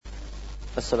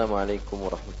Assalamualaikum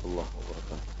warahmatullahi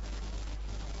wabarakatuh.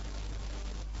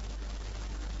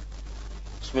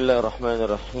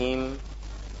 Bismillahirrahmanirrahim.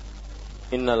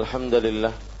 Innal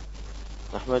hamdalillah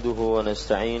nahmaduhu wa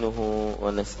nasta'inuhu wa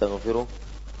nastaghfiruh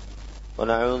wa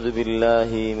na'udzu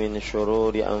billahi min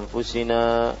shururi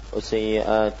anfusina wa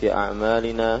sayyiati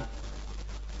a'malina.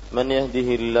 Man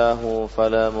yahdihillahu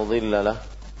fala mudilla lahu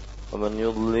wa man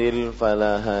yudlil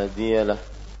fala hadiya lahu.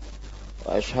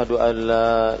 وأشهد أن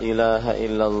لا إله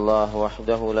إلا الله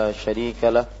وحده لا شريك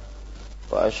له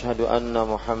وأشهد أن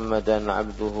محمدا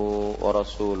عبده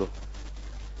ورسوله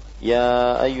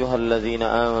يا أيها الذين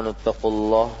آمنوا اتقوا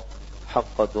الله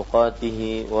حق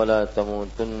تقاته ولا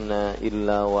تموتن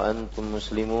إلا وأنتم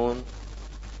مسلمون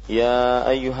يا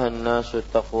أيها الناس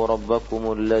اتقوا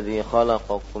ربكم الذي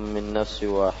خلقكم من نفس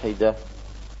واحدة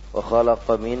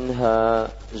وخلق منها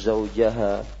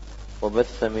زوجها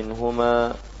وبث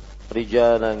منهما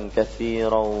رجالا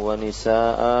كثيرا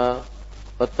ونساء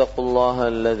فاتقوا الله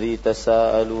الذي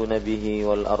تساءلون به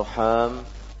والأرحام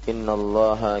إن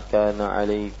الله كان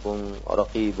عليكم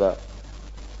رقيبا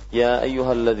يا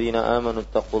أيها الذين آمنوا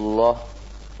اتقوا الله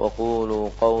وقولوا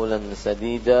قولا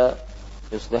سديدا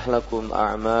يصلح لكم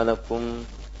أعمالكم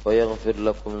ويغفر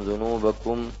لكم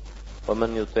ذنوبكم ومن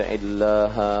يطع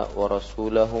الله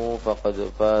ورسوله فقد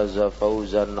فاز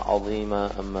فوزا عظيما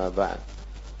أما بعد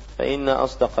فإن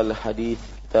أصدق الحديث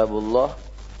كتاب الله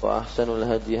وأحسن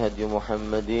الهدي هدي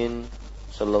محمد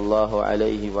صلى الله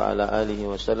عليه وعلى آله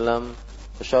وسلم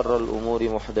وشر الأمور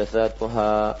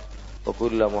محدثاتها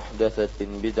وكل محدثة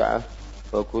بدعة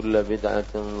وكل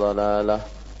بدعة ضلالة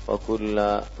وكل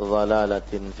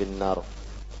ضلالة في النار.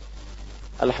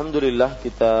 Alhamdulillah,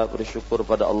 kita bersyukur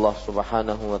pada Allah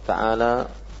Subhanahu wa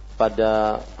taala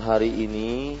pada hari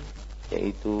ini,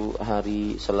 yaitu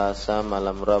hari Selasa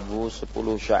malam Rabu 10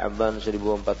 Sya'ban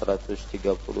 1437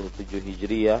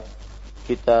 Hijriah.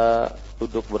 Kita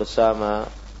duduk bersama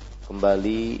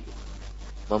kembali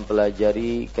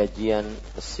mempelajari kajian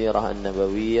Sirah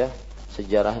Nabawiyah,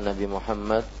 sejarah Nabi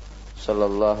Muhammad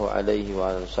sallallahu alaihi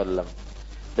wasallam.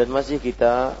 Dan masih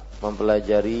kita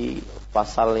mempelajari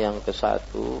pasal yang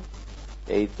ke-1,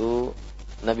 yaitu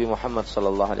Nabi Muhammad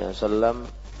sallallahu alaihi wasallam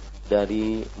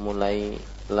dari mulai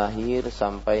lahir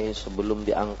sampai sebelum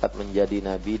diangkat menjadi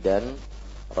nabi dan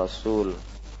rasul.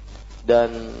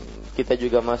 Dan kita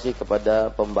juga masih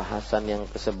kepada pembahasan yang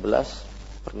ke-11,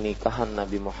 pernikahan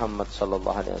Nabi Muhammad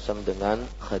SAW dengan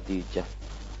Khadijah.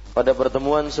 Pada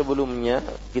pertemuan sebelumnya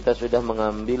kita sudah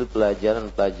mengambil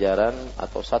pelajaran-pelajaran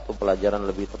atau satu pelajaran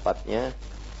lebih tepatnya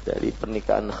dari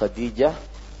pernikahan Khadijah,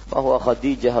 bahwa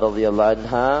Khadijah radhiyallahu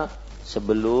anha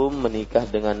sebelum menikah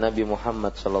dengan Nabi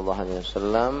Muhammad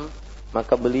SAW,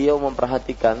 maka beliau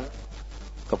memperhatikan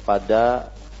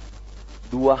kepada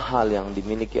dua hal yang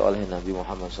dimiliki oleh Nabi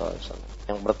Muhammad SAW.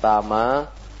 Yang pertama,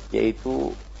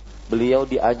 yaitu beliau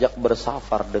diajak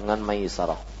bersafar dengan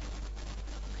Maisarah.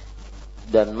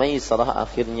 Dan Maisarah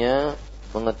akhirnya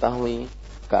mengetahui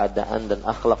keadaan dan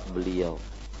akhlak beliau.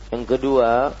 Yang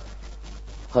kedua,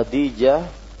 Khadijah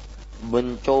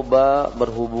mencoba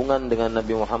berhubungan dengan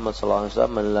Nabi Muhammad SAW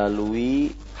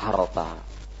melalui harta.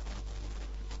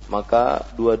 Maka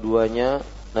dua-duanya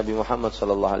Nabi Muhammad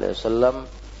SAW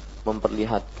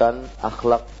memperlihatkan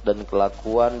akhlak dan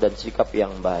kelakuan dan sikap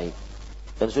yang baik.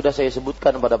 Dan sudah saya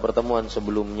sebutkan pada pertemuan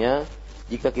sebelumnya,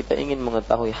 jika kita ingin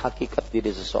mengetahui hakikat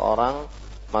diri seseorang,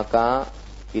 maka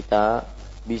kita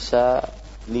bisa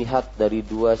lihat dari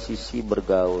dua sisi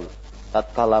bergaul,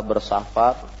 tatkala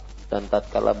bersafar dan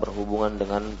tatkala berhubungan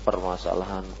dengan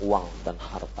permasalahan uang dan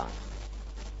harta.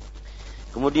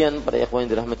 Kemudian para ikhwan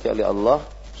yang dirahmati oleh Allah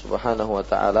Subhanahu wa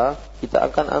ta'ala, kita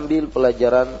akan ambil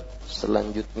pelajaran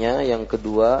selanjutnya yang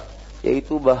kedua,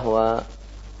 yaitu bahwa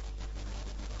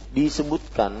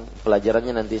disebutkan,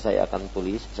 pelajarannya nanti saya akan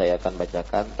tulis, saya akan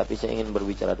bacakan, tapi saya ingin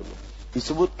berbicara dulu.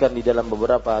 Disebutkan di dalam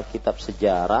beberapa kitab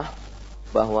sejarah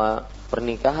bahwa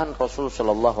pernikahan Rasul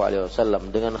sallallahu alaihi wasallam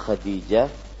dengan Khadijah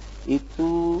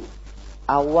itu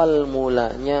awal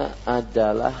mulanya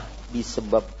adalah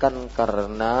disebabkan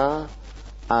karena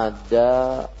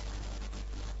ada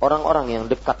orang-orang yang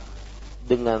dekat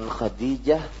dengan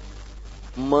Khadijah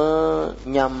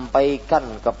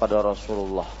menyampaikan kepada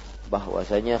Rasulullah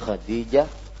bahwasanya Khadijah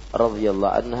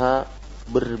radhiyallahu anha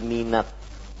berminat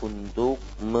untuk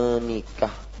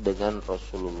menikah dengan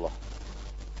Rasulullah.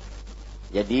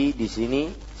 Jadi di sini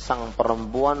sang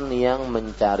perempuan yang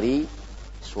mencari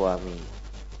suami.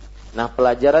 Nah,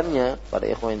 pelajarannya para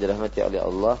ikhwan yang dirahmati oleh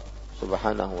Allah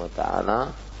Subhanahu wa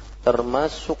taala,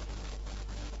 termasuk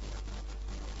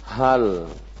hal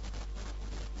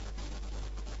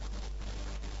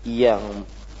yang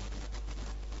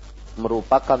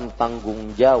merupakan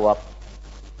tanggung jawab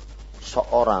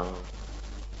seorang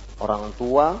orang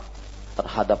tua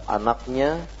terhadap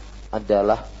anaknya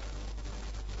adalah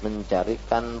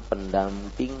mencarikan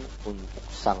pendamping untuk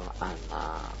sang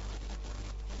anak.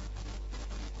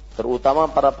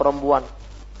 Terutama para perempuan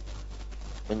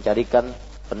mencarikan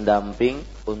pendamping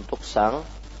untuk sang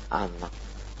anak.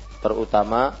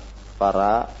 Terutama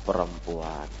para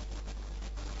perempuan.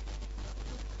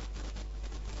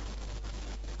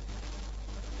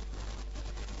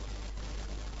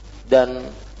 Dan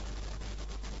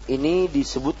ini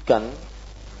disebutkan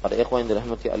pada ikhwan yang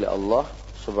dirahmati oleh Allah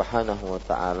Subhanahu wa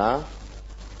ta'ala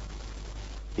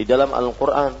di dalam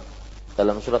Al-Quran,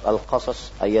 dalam surat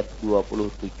Al-Qasas ayat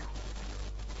 27.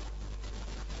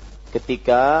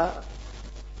 Ketika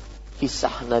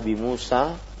kisah Nabi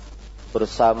Musa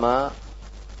bersama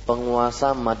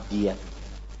penguasa Madian.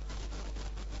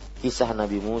 Kisah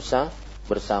Nabi Musa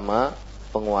bersama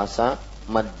penguasa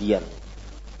Madian.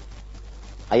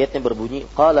 Ayatnya berbunyi,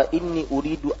 qala inni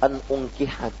uridu an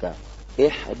unkihaka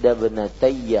ihda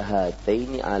ibnatayya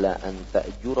hataini ala an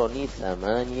ta'jurani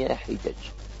thamaniya hijaj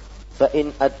fa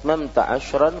in atmamta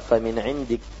 'ashran famin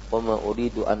 'indik wa ma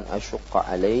uridu an ashqa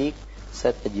 'alaik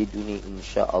satajiduni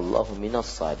insyaallah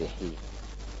minas salihin.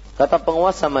 Kata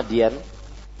penguasa Madian,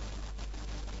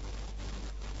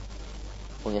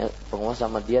 penguasa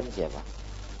Madian siapa?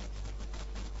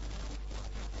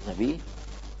 Nabi.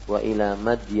 Wa ila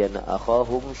Madyan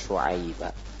akhahum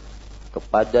Syu'aiba.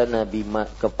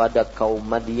 Kepada kaum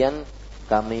Madian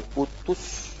kami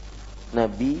utus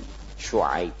Nabi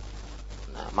Syu'aib.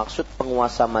 Nah, maksud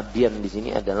penguasa Madian di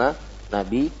sini adalah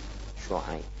Nabi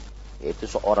Syu'aib, yaitu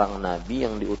seorang nabi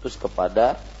yang diutus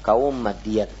kepada kaum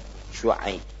Madian,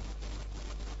 Syu'aib.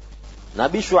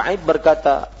 Nabi Syu'aib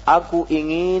berkata, aku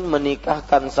ingin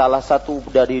menikahkan salah satu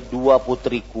dari dua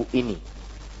putriku ini.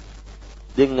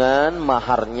 Dengan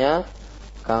maharnya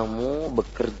kamu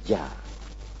bekerja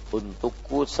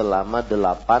untukku selama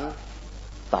 8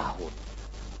 tahun.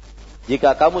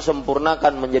 Jika kamu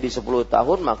sempurnakan menjadi 10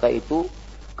 tahun, maka itu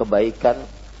kebaikan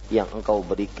yang engkau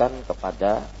berikan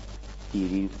kepada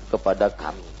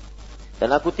kami.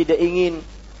 Dan aku tidak ingin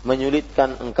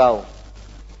menyulitkan engkau,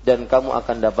 dan kamu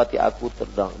akan dapati aku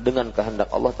dengan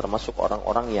kehendak Allah termasuk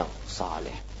orang-orang yang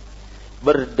saleh.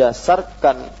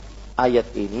 Berdasarkan ayat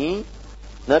ini,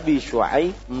 Nabi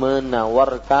Syu'aib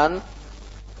menawarkan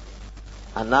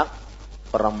anak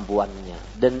perempuannya.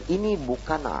 Dan ini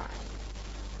bukan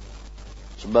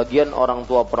sebagian orang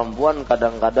tua perempuan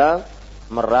kadang-kadang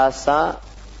merasa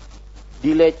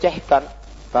dilecehkan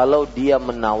kalau dia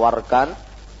menawarkan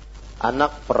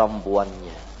anak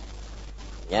perempuannya.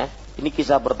 Ya, ini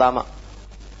kisah pertama.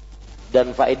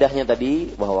 Dan faedahnya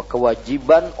tadi bahwa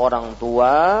kewajiban orang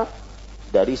tua,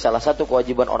 dari salah satu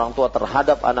kewajiban orang tua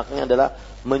terhadap anaknya adalah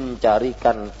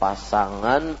mencarikan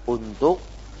pasangan untuk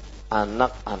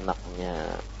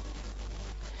anak-anaknya.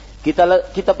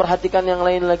 Kita perhatikan yang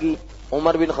lain lagi.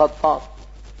 Umar bin Khattab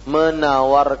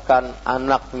menawarkan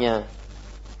anaknya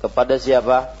kepada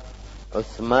siapa?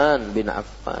 Utsman bin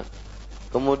Affan.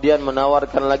 Kemudian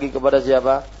menawarkan lagi kepada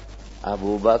siapa?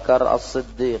 Abu Bakar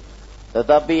As-Siddiq.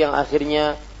 Tetapi yang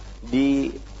akhirnya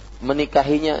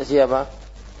menikahinya siapa?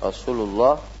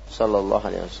 Rasulullah sallallahu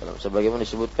alaihi wasallam, sebagaimana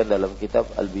disebutkan dalam kitab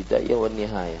Al-Bidayah wan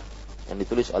Nihayah yang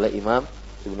ditulis oleh Imam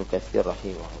Ibnu Katsir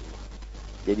rahimahullah.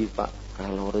 Jadi Pak,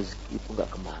 kalau rezeki itu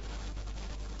enggak kemana,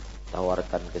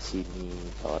 tawarkan ke sini,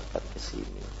 tawarkan ke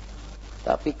sini.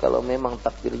 Tapi kalau memang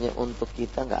takdirnya untuk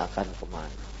kita, enggak akan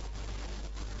kemana.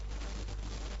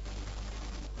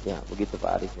 Ya, begitu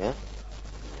Pak Arif ya.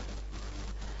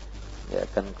 Enggak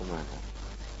akan kemana.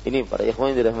 Ini para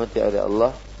ikhwan yang dirahmati oleh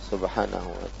Allah Subhanahu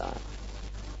wa ta'ala.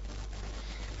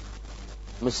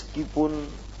 Meskipun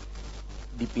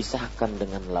dipisahkan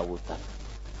dengan lautan.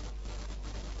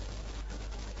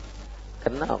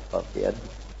 Kenapa, Pian?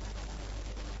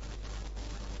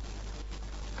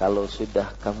 Kalau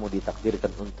sudah kamu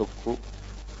ditakdirkan untukku,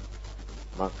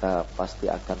 maka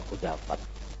pasti akan kudapat.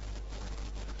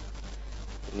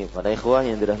 Ini para ikhwah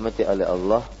yang dirahmati oleh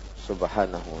Allah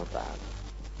Subhanahu wa ta'ala.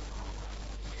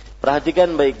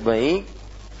 Perhatikan baik-baik.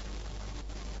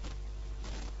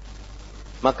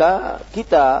 Maka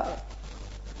kita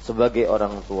sebagai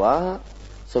orang tua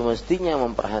semestinya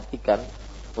memperhatikan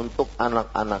untuk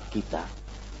anak-anak kita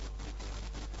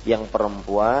yang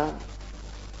perempuan,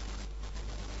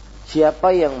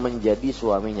 siapa yang menjadi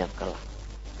suaminya kelak.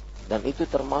 Dan itu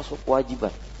termasuk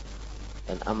kewajiban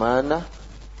dan amanah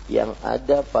yang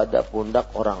ada pada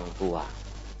pundak orang tua,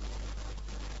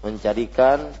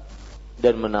 mencarikan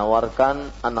dan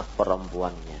menawarkan anak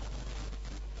perempuannya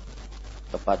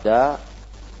kepada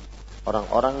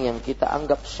orang-orang yang kita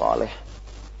anggap soleh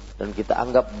dan kita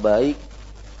anggap baik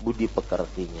budi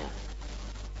pekertinya.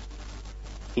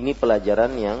 Ini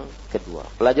pelajaran yang kedua.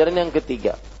 Pelajaran yang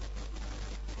ketiga.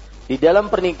 Di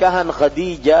dalam pernikahan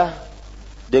Khadijah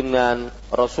dengan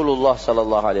Rasulullah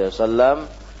sallallahu alaihi wasallam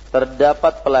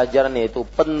terdapat pelajaran, yaitu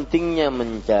pentingnya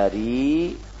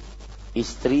mencari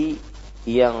istri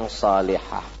yang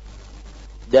salihah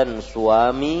dan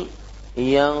suami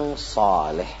yang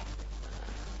saleh.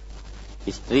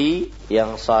 Istri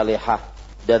yang salihah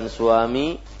dan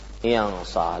suami yang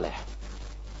saleh.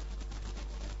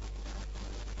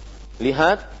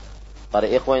 Lihat para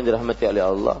ikhwan yang dirahmati oleh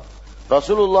Allah,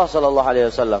 Rasulullah sallallahu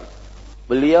alaihi wasallam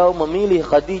beliau memilih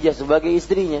Khadijah sebagai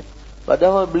istrinya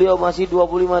padahal beliau masih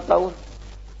 25 tahun.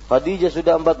 Khadijah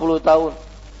sudah 40 tahun.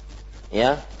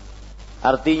 Ya.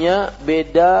 Artinya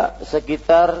beda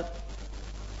sekitar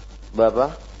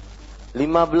berapa?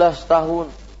 15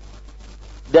 tahun.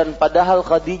 Dan padahal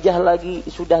Khadijah lagi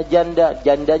sudah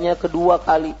jandanya kedua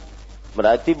kali.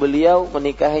 Berarti beliau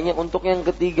menikahinya untuk yang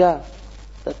ketiga.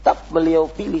 Tetap beliau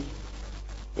pilih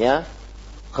ya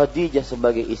Khadijah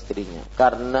sebagai istrinya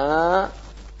karena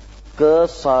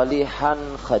kesalihan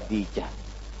Khadijah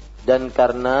dan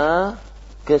karena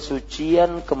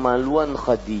kesucian kemaluan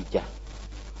Khadijah.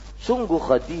 Sungguh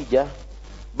Khadijah,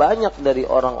 banyak dari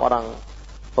orang-orang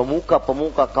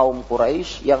pemuka-pemuka kaum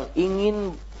Quraisy yang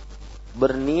ingin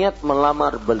berniat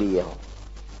melamar beliau,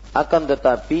 akan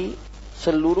tetapi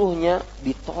seluruhnya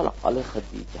ditolak oleh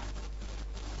Khadijah.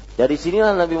 Dari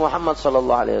sinilah Nabi Muhammad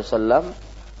SAW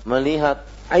melihat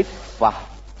iffah,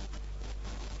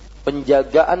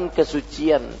 penjagaan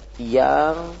kesucian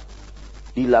yang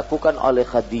dilakukan oleh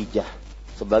Khadijah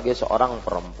sebagai seorang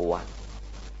perempuan.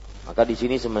 Maka di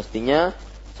sini semestinya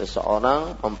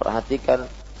seseorang memperhatikan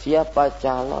siapa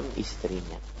calon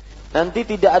istrinya. Nanti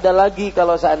tidak ada lagi,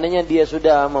 kalau seandainya dia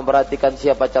sudah memperhatikan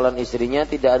siapa calon istrinya,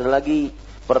 tidak ada lagi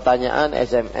pertanyaan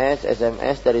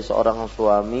SMS dari seorang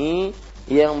suami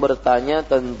yang bertanya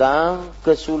tentang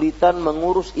kesulitan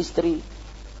mengurus istri.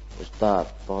 Ustaz,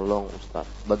 tolong Ustaz,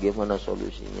 bagaimana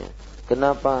solusinya?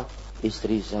 Kenapa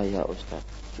istri saya Ustaz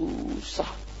susah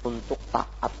untuk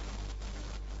taat?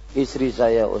 Istri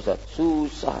saya Ustaz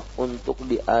susah untuk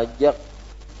diajak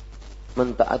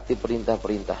mentaati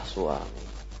perintah-perintah suami.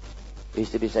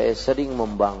 Istri saya sering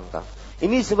membangkang.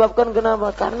 Ini disebabkan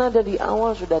kenapa? Karena dari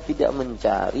awal sudah tidak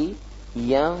mencari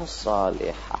yang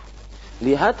salihah.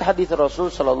 Lihat hadis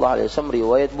Rasul sallallahu alaihi wasallam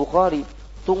riwayat Bukhari,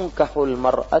 tunkahul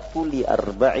mar'atu li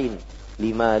arba'in,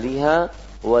 limaliha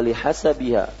wa li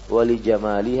hasabiha wa li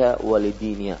jamaliha wa li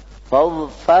diniha.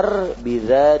 Fadhfar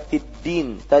bidzatid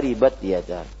din taribat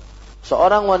yadak.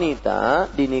 Seorang wanita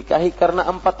dinikahi karena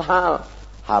 4 hal.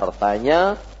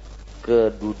 Hartanya,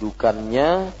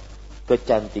 kedudukannya,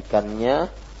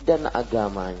 kecantikannya, dan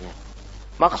agamanya.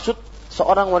 Maksud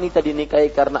seorang wanita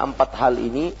dinikahi karena 4 hal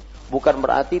ini bukan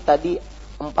berarti tadi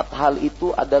 4 hal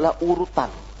itu adalah urutan.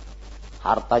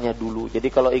 Hartanya dulu.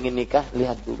 Jadi kalau ingin nikah,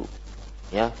 lihat dulu.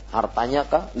 Ya, hartanya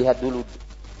kah? Lihat dulu.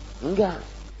 Enggak.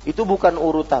 Itu bukan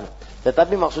urutan.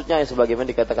 Tetapi maksudnya sebagaimana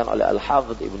dikatakan oleh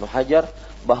Al-Hafidz Ibnu Hajar,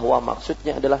 bahwa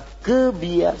maksudnya adalah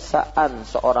kebiasaan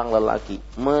seorang lelaki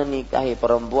menikahi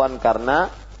perempuan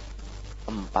karena 4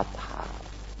 hal.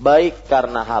 Baik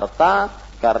karena harta,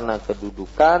 karena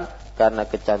kedudukan, karena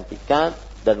kecantikan,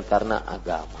 dan karena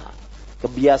agama.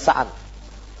 Kebiasaan.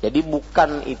 Jadi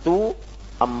bukan itu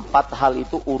 4 hal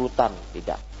itu urutan,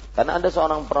 tidak. Karena ada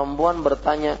seorang perempuan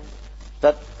bertanya,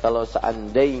 Ustaz, kalau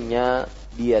seandainya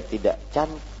dia tidak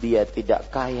cantik, dia tidak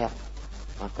kaya,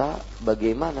 maka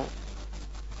bagaimana?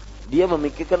 Dia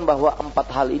memikirkan bahwa 4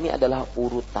 hal ini adalah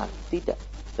urutan, tidak.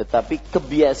 Tetapi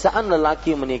kebiasaan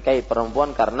lelaki menikahi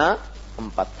perempuan karena 4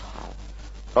 hal.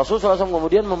 Rasulullah SAW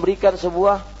kemudian memberikan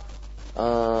sebuah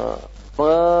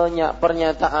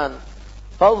pernyataan.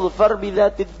 Fadhfar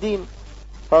bidzatid din.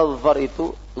 Fadhfar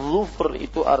itu, zufr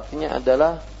itu artinya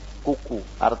adalah kuku.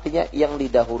 Artinya yang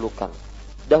didahulukan.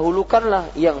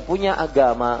 Dahulukanlah yang punya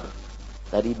agama.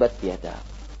 Taribat yadak.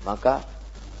 Maka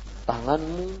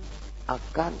tanganmu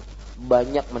akan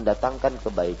banyak mendatangkan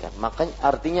kebaikan. Makanya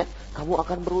artinya kamu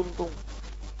akan beruntung.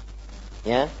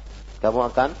 Ya,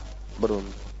 kamu akan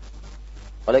beruntung.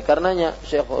 Oleh karenanya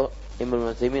Syekh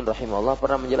Ibnu Utsaimin rahimahullah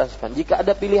pernah menjelaskan, jika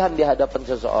ada pilihan di hadapan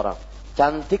seseorang,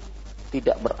 cantik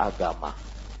tidak beragama,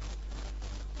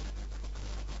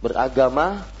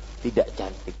 beragama tidak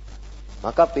cantik,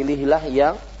 maka pilihlah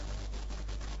yang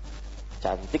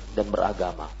cantik dan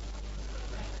beragama.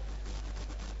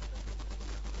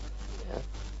 Ya,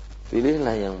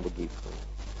 pilihlah yang begitu.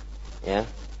 Ya.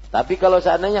 Tapi kalau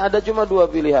seandainya ada cuma 2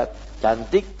 pilihan,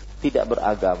 cantik tidak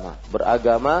beragama,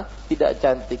 beragama tidak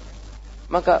cantik,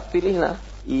 maka pilihlah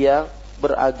yang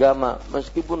beragama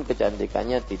meskipun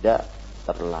kecantikannya tidak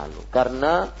terlalu.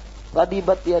 Karena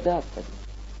qadibat yadaka,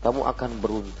 kamu akan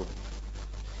beruntung.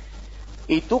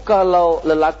 Itu kalau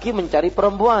lelaki mencari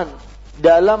perempuan.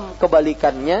 Dalam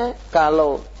kebalikannya,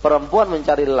 kalau perempuan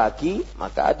mencari lelaki,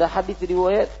 maka ada hadis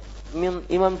riwayat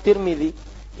Imam Tirmidzi,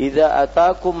 "Idza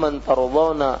atakum man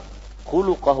tardawna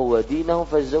khuluquhu wa dinahu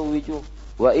fazawwijuhu,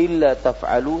 wa illa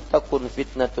taf'alu takun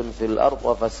fitnatun fil ardh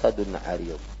wa fasadun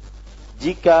 'arid."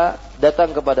 Jika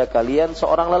datang kepada kalian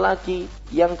seorang lelaki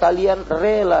yang kalian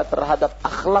rela terhadap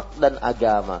akhlak dan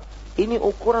agama, ini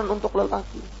ukuran untuk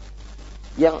lelaki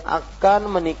yang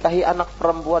akan menikahi anak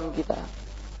perempuan kita.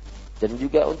 Dan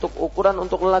juga untuk ukuran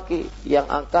untuk lelaki yang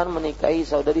akan menikahi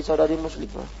saudari-saudari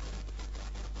muslimah.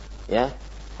 Ya,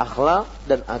 akhlak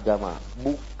dan agama,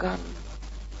 bukan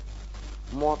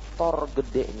motor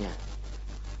gedenya.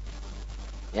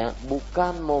 Ya,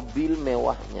 bukan mobil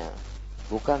mewahnya,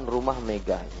 bukan rumah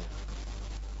megahnya.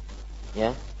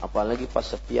 Ya, apalagi pas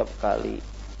setiap kali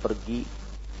pergi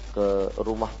ke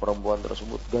rumah perempuan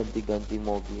tersebut ganti-ganti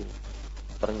mobil.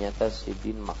 Ternyata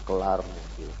sidin maklar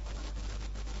mobil.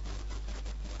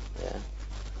 Ya.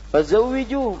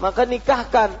 Fazawwiju, maka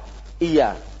nikahkan.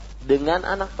 Iya, dengan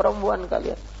anak perempuan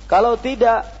kalian. Kalau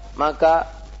tidak, maka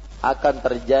akan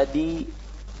terjadi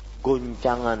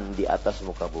goncangan di atas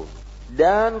muka bumi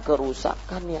dan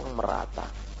kerusakan yang merata.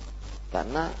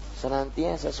 Karena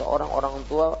senantiasa seorang orang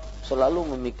tua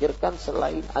selalu memikirkan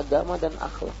selain agama dan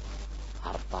akhlak,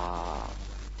 harta,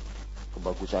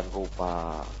 kebagusan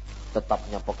rupa,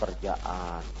 tetapnya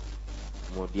pekerjaan,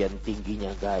 kemudian tingginya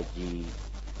gaji.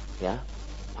 Ya,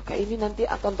 maka ini nanti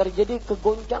akan terjadi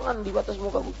kegoncangan di batas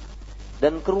muka bumi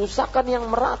dan kerusakan yang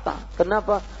merata.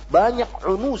 Kenapa? Banyak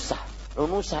unusah.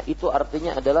 Unusah itu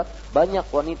artinya adalah banyak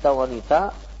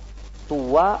wanita-wanita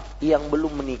tua yang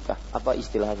belum menikah. Apa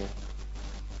istilahnya?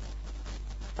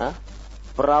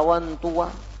 Perawan tua.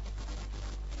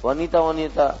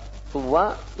 Wanita-wanita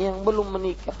tua yang belum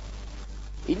menikah.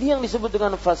 Ini yang disebut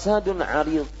dengan fasadun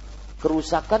 'arid.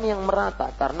 Kerusakan yang merata,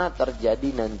 karena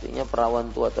terjadi nantinya perawan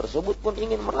tua tersebut pun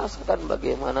ingin merasakan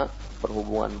bagaimana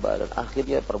perhubungan badan,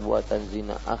 akhirnya perbuatan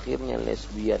zina, akhirnya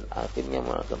lesbian, akhirnya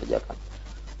mengerjakan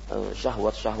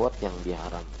syahwat-syahwat yang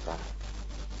diharamkan.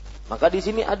 Maka di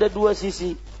sini ada dua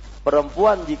sisi.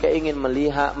 Perempuan jika ingin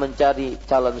mencari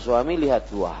calon suami,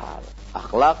 lihat dua hal,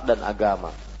 akhlak dan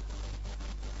agama.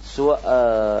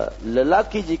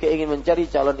 Lelaki jika ingin mencari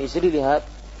calon istri, lihat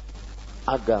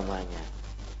agamanya.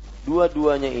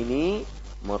 Dua-duanya ini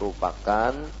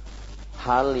merupakan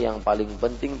hal yang paling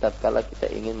penting tatkala kita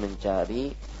ingin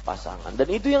mencari pasangan. Dan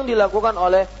itu yang dilakukan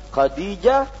oleh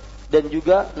Khadijah dan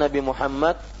juga Nabi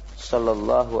Muhammad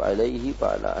sallallahu alaihi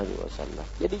wasallam.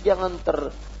 Jadi jangan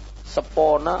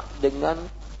terpesona dengan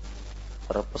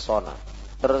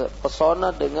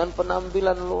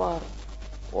penampilan luar.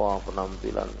 Wah,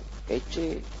 penampilan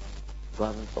kece,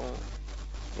 ganteng,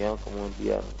 ya,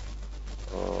 kemudian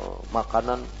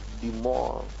makanan di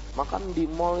mall. Makan di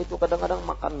mall itu kadang-kadang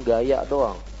makan gaya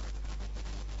doang.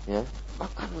 Ya,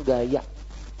 makan gaya.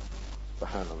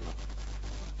 Subhanallah.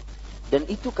 Dan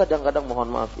itu kadang-kadang, mohon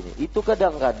maaf ini, itu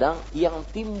kadang-kadang yang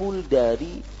timbul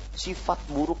dari sifat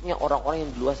buruknya orang-orang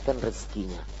yang diluaskan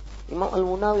rezekinya. Imam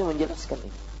Al-Munawi menjelaskan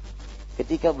ini.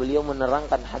 Ketika beliau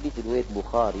menerangkan hadis riwayat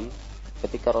Bukhari,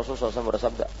 ketika Rasulullah SAW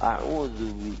bersabda,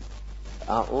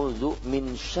 A'udzu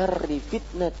min syarri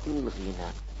fitnatil ghina.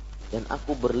 Dan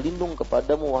aku berlindung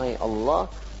kepadamu wahai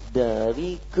Allah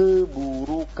dari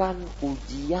keburukan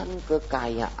ujian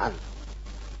kekayaan.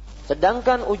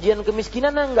 Sedangkan ujian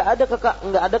kemiskinan enggak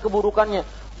ada keburukannya.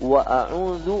 Wa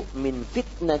a'udzu min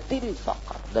fitnatil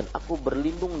faqr. Dan aku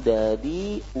berlindung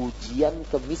dari ujian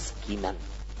kemiskinan.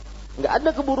 Enggak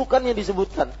ada keburukannya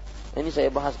disebutkan. Ini saya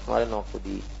bahas kemarin waktu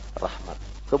di Rahmat.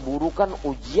 Keburukan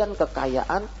ujian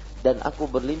kekayaan dan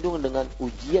aku berlindung dengan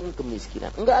ujian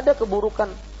kemiskinan. Enggak ada keburukan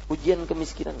ujian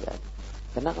kemiskinan, enggak ada.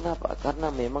 Karena kenapa? Karena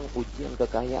memang ujian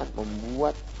kekayaan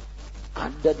membuat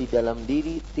ada di dalam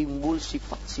diri timbul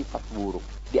sifat-sifat buruk.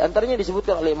 Di antaranya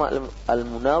disebutkan oleh Imam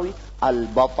Al-Munawi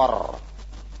al-batar,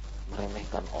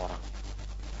 meremehkan orang.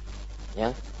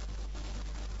 Ya.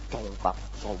 Congkak,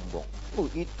 sombong.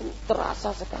 Itu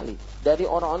terasa sekali dari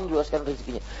orang-orang yang diluaskan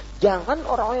rezekinya. Jangan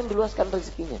orang-orang yang diluaskan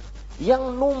rezekinya,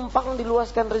 yang numpang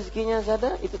diluaskan rezekinya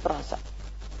saja itu terasa.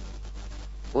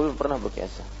 Belum pernah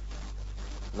berkisah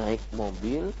naik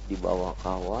mobil dibawa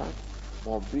kawan,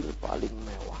 mobil paling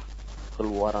mewah,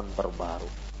 keluaran terbaru.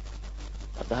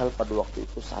 Padahal pada waktu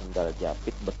itu sandal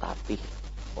jepit betapih,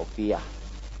 kopiah,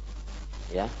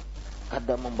 ya,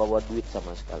 kada membawa duit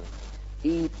sama sekali.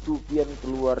 Itu pian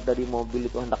keluar dari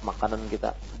mobil itu hendak makanan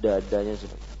kita, dadanya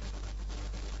sudah.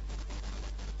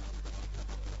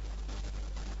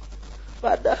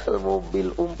 Padahal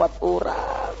mobil 4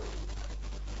 orang.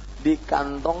 Di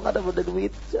kantong ada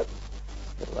duit.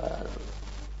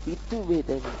 Itu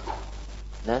bedanya.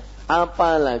 Nah,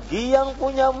 apalagi yang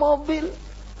punya mobil.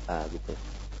 Gitu.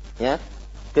 Ya.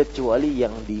 Kecuali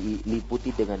yang diliputi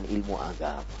dengan ilmu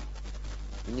agama.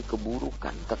 Ini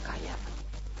keburukan kekayaan.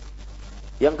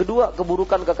 Yang kedua,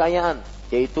 keburukan kekayaan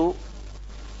yaitu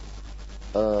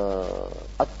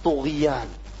at-tughyan,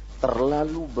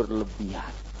 terlalu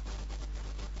berlebihan.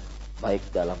 Baik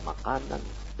dalam makanan,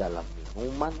 dalam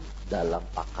minuman, dalam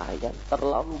pakaian,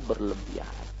 terlalu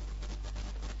berlebihan.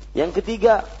 Yang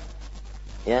ketiga,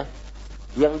 ya,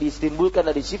 yang ditimbulkan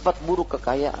dari sifat buruk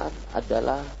kekayaan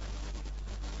adalah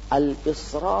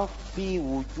al-israf fi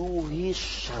wujuhi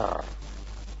syarr.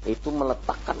 Itu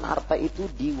meletakkan harta itu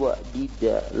di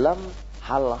dalam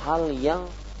hal-hal yang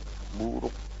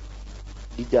buruk,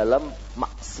 di dalam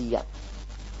maksiat.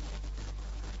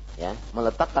 Ya,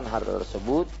 meletakkan harta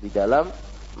tersebut di dalam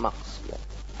maksiat.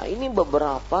 Nah, ini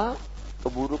beberapa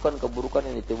keburukan-keburukan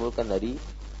yang ditimbulkan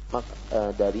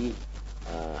dari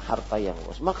harta yang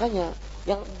luas. Makanya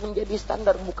yang menjadi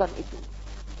standar bukan itu.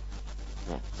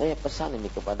 Nah, saya pesan ini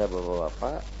kepada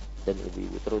bapak-bapak dan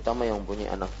ibu-ibu, terutama yang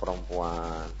mempunyai anak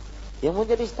perempuan. Yang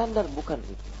menjadi standar bukan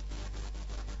itu.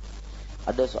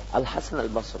 Ada Al-Hasan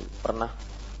Al-Basri pernah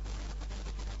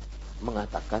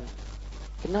mengatakan,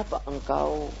 kenapa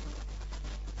engkau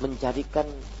mencarikan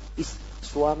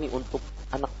suami untuk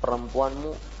anak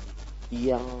perempuanmu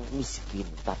yang miskin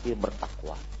tapi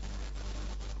bertakwa?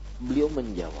 Beliau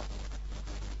menjawab,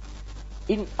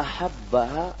 in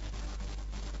ahabbaha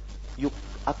yuk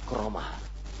akramah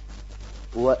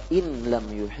wa in lam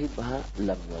yuhibha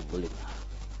lam yadhlimha.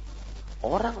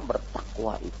 Orang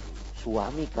bertakwa itu,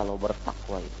 suami kalau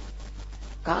bertakwa itu,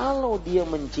 kalau dia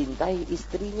mencintai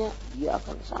istrinya, dia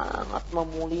akan sangat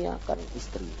memuliakan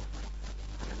istrinya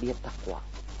karena dia takwa.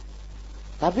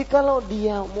 Tapi kalau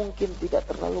dia mungkin tidak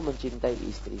terlalu mencintai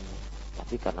istrinya,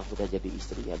 tapi karena sudah jadi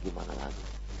istri ya gimana lagi,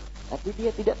 tapi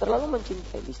dia tidak terlalu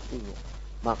mencintai istrinya,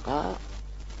 maka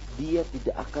dia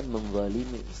tidak akan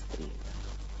menzalimi istrinya.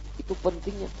 Itu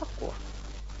pentingnya takwa.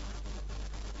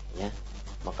 Ya,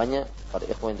 makanya para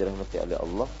ikhwan dirahmati oleh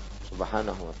Allah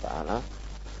Subhanahu wa taala,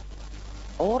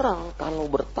 orang kalau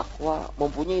bertakwa,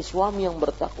 mempunyai suami yang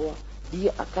bertakwa,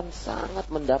 dia akan sangat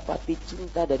mendapati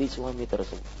cinta dari suami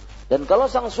tersebut. Dan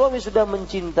kalau sang suami sudah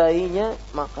mencintainya,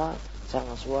 maka sang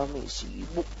suami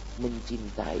sibuk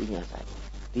mencintainya saja,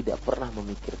 tidak pernah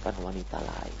memikirkan wanita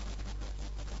lain.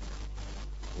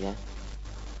 Ya,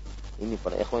 ini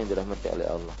para ikhwan yang dirahmati oleh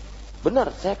Allah.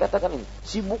 Benar, saya katakan ini,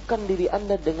 sibukkan diri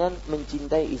Anda dengan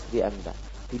mencintai istri Anda.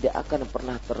 Tidak akan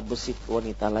pernah terbesit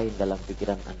wanita lain dalam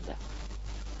pikiran Anda,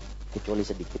 kecuali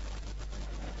sedikit.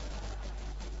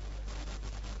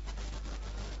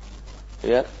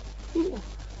 Ya, iya.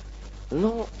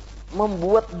 Lo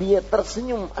membuat dia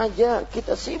tersenyum aja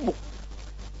kita sibuk.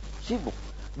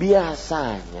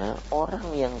 Biasanya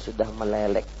orang yang sudah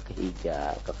melelek ke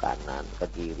hijau, ke kanan, ke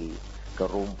kiri, ke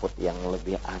rumput yang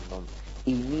lebih anom,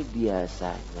 ini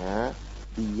biasanya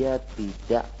dia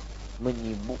tidak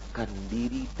menyibukkan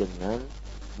diri dengan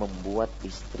membuat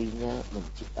istrinya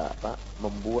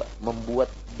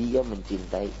membuat dia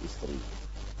mencintai istrinya.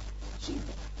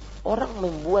 Sibuk. Orang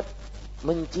membuat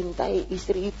mencintai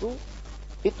istri itu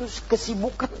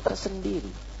kesibukan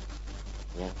tersendiri.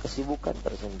 Ya, kesibukan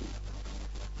tersendiri.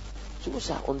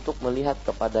 Susah untuk melihat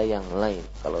kepada yang lain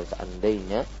kalau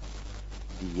seandainya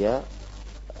dia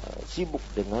sibuk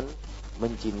dengan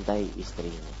mencintai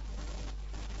istrinya.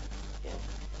 Ya,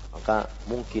 maka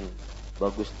mungkin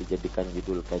bagus dijadikan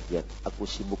judul kajian, aku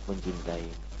sibuk mencintai.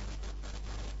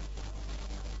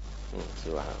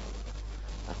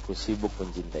 Aku sibuk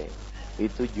mencintai.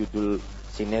 Itu judul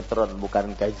sinetron,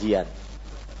 bukan kajian.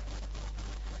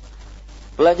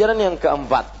 Pelajaran yang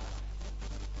keempat,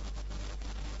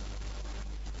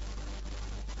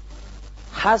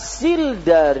 hasil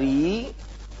dari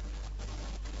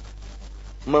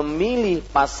memilih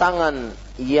pasangan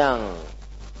yang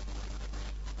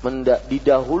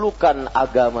didahulukan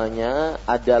agamanya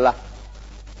adalah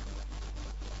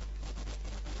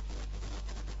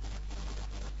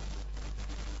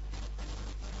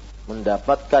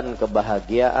mendapatkan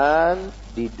kebahagiaan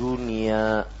di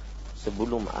dunia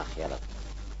sebelum akhirat.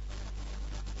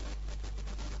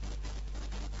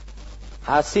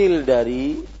 Hasil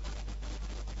dari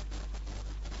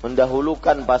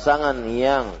mendahulukan pasangan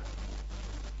yang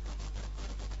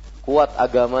kuat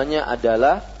agamanya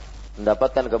adalah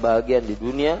mendapatkan kebahagiaan di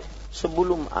dunia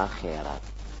sebelum akhirat.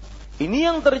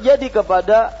 Ini yang terjadi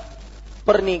kepada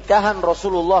pernikahan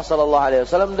Rasulullah sallallahu alaihi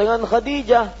wasallam dengan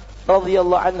Khadijah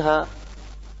radhiyallahu anha.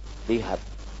 Lihat,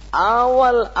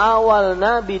 awal-awal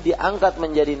Nabi diangkat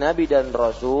menjadi Nabi dan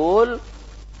Rasul,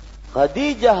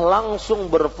 Khadijah langsung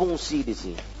berfungsi di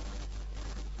sini.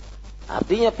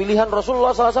 Artinya pilihan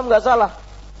Rasulullah SAW nggak salah.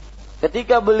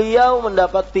 Ketika beliau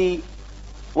mendapati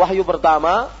wahyu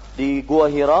pertama di Gua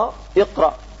Hira,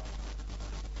 Iqra.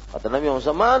 Kata Nabi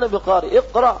Muhammad, mana biqari?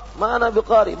 Iqra, mana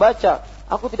biqari? Baca.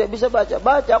 Aku tidak bisa baca.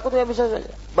 Baca, aku tidak bisa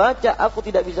baca. Baca, aku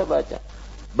tidak bisa baca.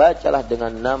 Bacalah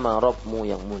dengan nama Rabbmu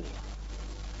yang mulia.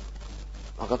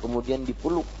 Maka kemudian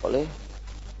dipeluk oleh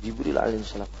Jibril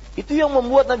alaihissalam. Itu yang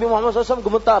membuat Nabi Muhammad SAW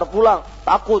gemetar, pulang,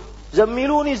 takut.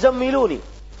 Zammiluni, zammiluni.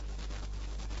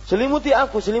 Selimuti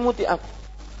aku, selimuti aku.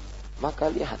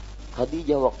 Maka lihat,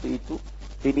 Khadijah waktu itu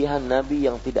pilihan Nabi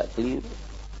yang tidak keliru.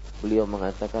 Beliau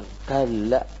mengatakan,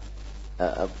 kalla.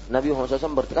 Nabi Muhammad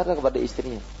SAW berkata kepada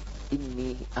istrinya,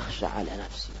 inni akhsha ala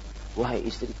nafsi. Wahai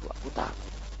istriku, aku takut.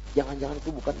 Jangan-jangan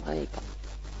itu bukan malaikat.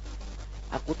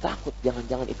 Aku takut,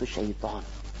 jangan-jangan itu syaitan.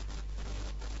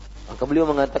 Maka beliau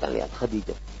mengatakan, lihat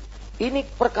Khadijah, ini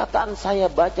perkataan saya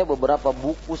baca beberapa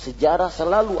buku sejarah,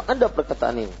 selalu ada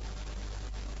perkataan ini.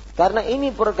 Karena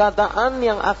ini perkataan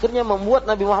yang akhirnya membuat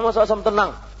Nabi Muhammad SAW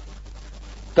tenang.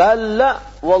 Kalla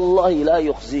wallahi la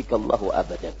yukhzikallahu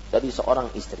abadan. Dari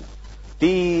seorang istri.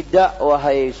 Tidak,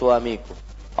 wahai suamiku,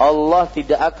 Allah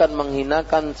tidak akan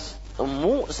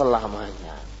menghinakanmu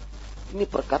selamanya. Ini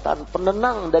perkataan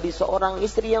penenang dari seorang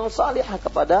istri yang salihah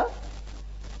kepada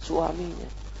suaminya.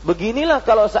 Beginilah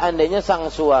kalau seandainya sang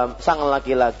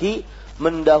laki-laki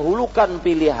mendahulukan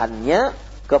pilihannya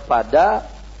kepada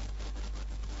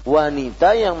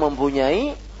wanita yang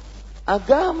mempunyai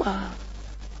agama.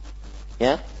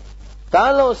 Ya.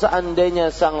 Kalau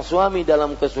seandainya sang suami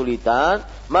dalam kesulitan,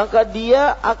 maka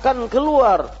dia akan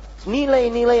keluar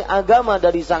nilai-nilai agama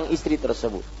dari sang istri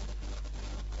tersebut.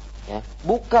 Ya.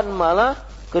 Bukan malah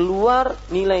keluar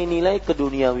nilai-nilai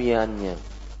keduniawiannya.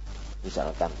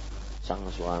 Misalkan sang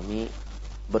suami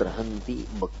berhenti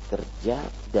bekerja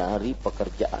dari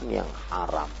pekerjaan yang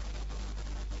haram,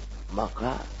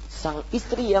 maka sang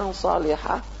istri yang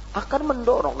salihah akan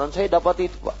mendorong, dan saya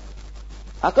dapat itu Pak,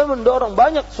 akan mendorong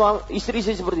banyak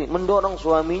istri-istri seperti ini, mendorong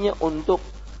suaminya untuk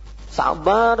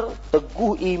sabar,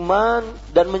 teguh iman,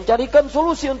 dan mencarikan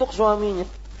solusi untuk suaminya.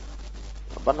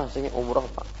 Pernah saya umrah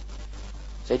Pak,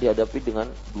 saya dihadapi dengan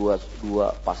dua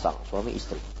pasang suami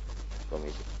istri.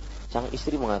 Sang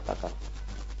istri mengatakan,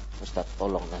 Ustaz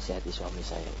tolong nasihati suami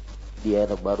saya. Dia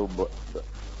baru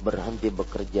berhenti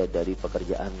bekerja dari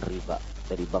pekerjaan riba,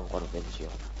 dari bank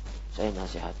konvensional. Saya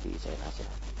nasihati.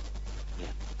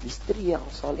 Ya, istri yang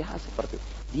salihah seperti itu,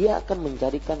 dia akan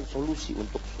mencarikan solusi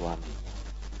untuk suaminya.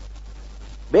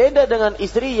 Beda dengan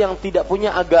istri yang tidak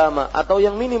punya agama atau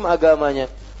yang minim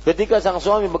agamanya. Ketika sang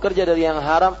suami bekerja dari yang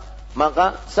haram,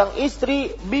 maka sang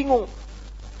istri bingung.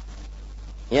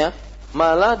 Ya,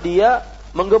 malah dia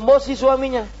menggembosi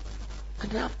suaminya.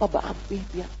 Kenapa Mbak Ampih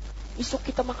ya? Besok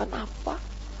kita makan apa?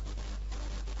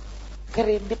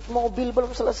 Kredit mobil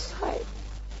belum selesai.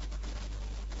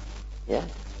 Ya,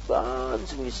 dan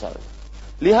semisal.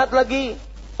 Lihat lagi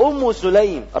Ummu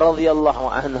Sulaim radhiyallahu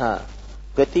anha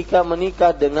ketika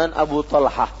menikah dengan Abu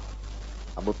Talhah.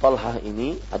 Abu Talhah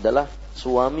ini adalah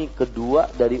suami kedua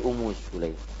dari Ummu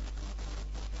Sulaim.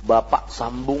 Bapak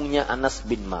sambungnya Anas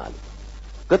bin Malik.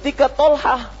 Ketika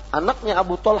Talhah, anaknya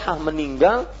Abu Talhah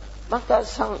meninggal, maka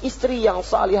sang istri yang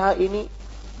salihah ini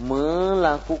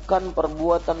melakukan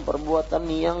perbuatan-perbuatan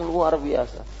yang luar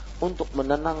biasa untuk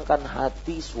menenangkan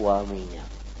hati suaminya.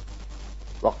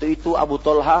 Waktu itu Abu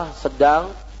Talhah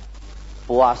sedang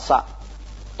puasa.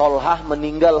 Talhah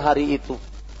meninggal hari itu.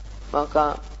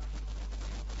 Maka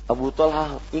Abu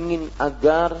Talhah ingin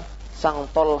agar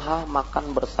sang Talhah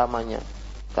makan bersamanya.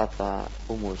 Kata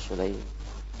Ummu Sulaim,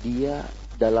 dia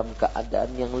dalam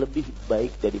keadaan yang lebih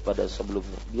baik daripada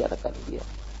sebelumnya. Biarkan dia.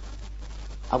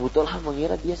 Abu Talhah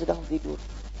mengira dia sedang tidur.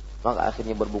 Maka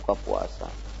akhirnya berbuka puasa.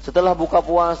 Setelah buka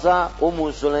puasa, Ummu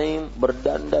Sulaim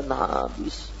berdandan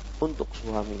habis untuk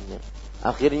suaminya.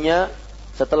 Akhirnya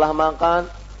setelah makan,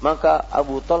 maka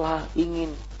Abu Talhah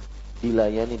ingin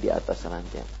dilayani di atas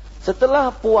ranjang.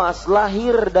 Setelah puas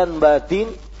lahir dan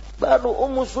batin, baru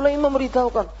Ummu Sulaim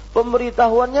memberitahukan.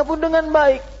 Pemberitahuannya pun dengan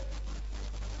baik.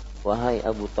 Wahai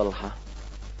Abu Talhah,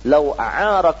 lau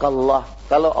a'arakallah,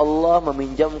 kalau Allah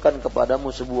meminjamkan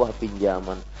kepadamu sebuah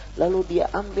pinjaman, lalu dia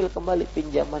ambil kembali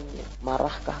pinjamannya,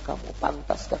 marahkah kamu?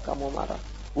 Pantaskah kamu marah?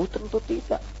 Tentu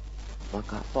tidak.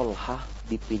 Maka Talhah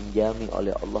dipinjami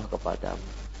oleh Allah kepadamu.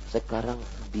 Sekarang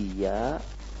dia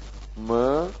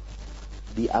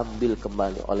diambil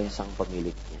kembali oleh sang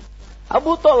pemiliknya.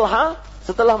 Abu Talhah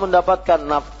setelah mendapatkan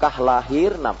nafkah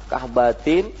lahir, nafkah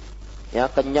batin, ya,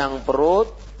 kenyang perut,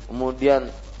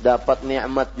 kemudian dapat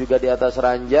nikmat juga di atas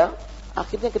ranjang.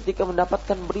 Akhirnya ketika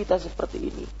mendapatkan berita seperti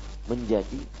ini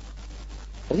menjadi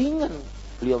ringan.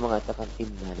 Beliau mengatakan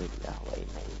inna lillahi wa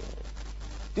inna ilaihi raji'un.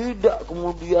 Tidak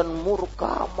kemudian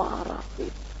murka, marah.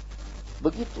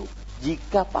 Begitu.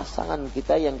 Jika pasangan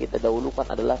kita yang kita dahulukan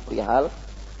adalah perihal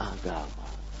agama.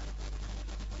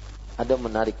 Ada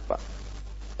menarik Pak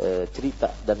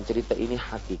cerita, dan cerita ini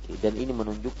hakiki dan ini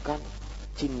menunjukkan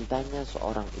cintanya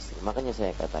seorang istri. Makanya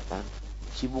saya katakan,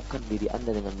 sibukkan diri Anda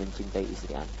dengan mencintai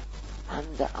istri Anda.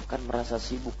 Anda akan merasa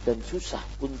sibuk dan susah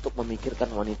untuk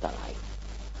memikirkan wanita lain.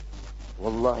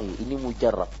 Wallahi, ini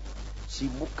mujarab.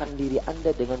 Sibukkan diri Anda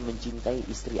dengan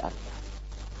mencintai istri Anda.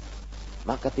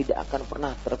 Maka tidak akan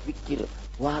pernah terpikir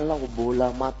walau bola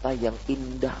mata yang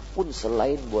indah pun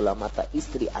selain bola mata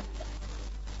istri Anda.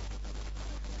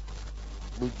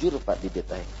 Bujur Pak di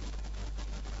detail.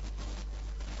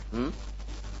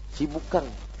 Sibukkan.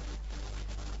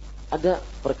 Ada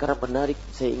perkara menarik,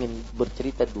 saya ingin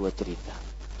bercerita 2 cerita.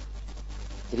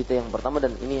 Cerita yang pertama,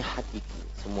 dan ini hakiki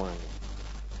semuanya.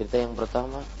 Cerita yang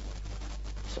pertama,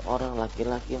 seorang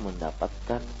laki-laki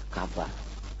mendapatkan kabar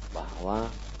bahwa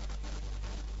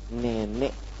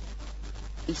nenek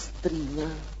istrinya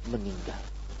meninggal.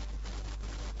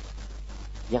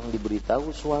 Yang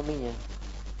diberitahu suaminya,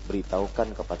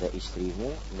 beritahukan kepada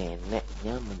istrimu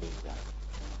neneknya meninggal.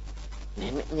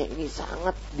 Neneknya ini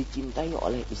sangat dicintai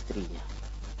oleh istrinya.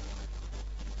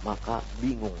 Maka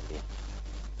bingung dia.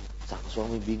 Sang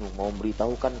suami bingung mau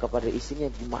memberitahukan kepada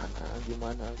istrinya gimana.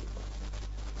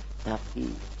 Tapi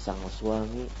sang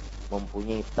suami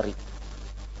mempunyai trik.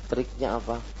 Triknya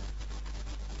apa?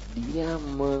 Dia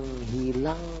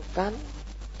menghilangkan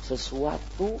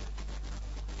sesuatu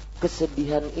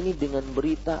kesedihan ini dengan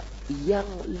berita yang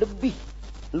lebih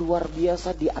luar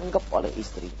biasa dianggap oleh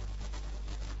istri.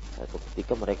 Satu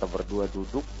ketika mereka berdua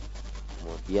duduk,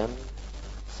 kemudian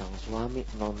sang suami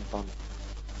nonton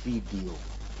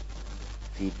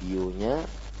videonya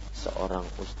seorang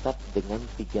ustadz dengan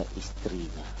 3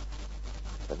 istrinya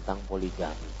tentang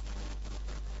poligami.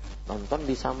 Nonton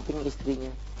di samping istrinya.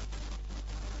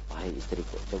 Wahai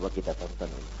istriku, coba kita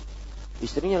tonton ini.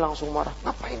 Istrinya langsung marah,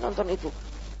 ngapain nonton itu?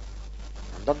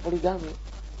 Nonton poligami.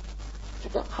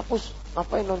 Sudah hapus,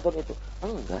 ngapain nonton itu?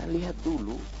 Enggak, lihat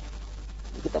dulu.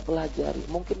 Kita pelajari,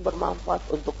 mungkin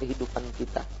bermanfaat untuk kehidupan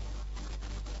kita.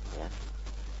 Ya.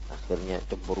 Akhirnya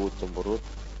cemberut.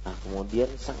 Nah,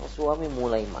 kemudian sang suami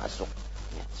mulai masuk.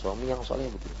 Ya, suami yang soleh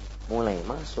begitu. Mulai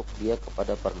masuk dia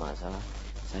kepada permasalahan.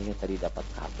 Saya tadi dapat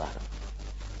kabar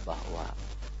bahwa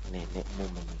nenekmu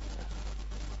meninggal.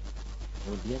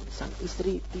 Kemudian sang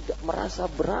istri tidak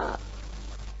merasa berat.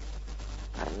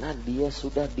 Karena dia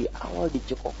sudah di awal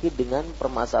dicekoki dengan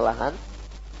permasalahan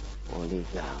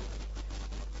poligami.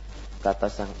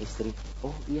 Kata sang istri,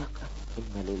 oh iya kan,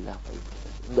 innalillahi wa inna ilaihi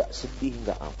raji'un. Enggak sedih,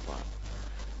 enggak apa.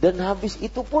 Dan habis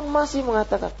itu pun masih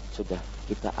mengatakan, sudah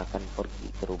kita akan pergi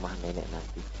ke rumah nenek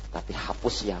nanti. Tapi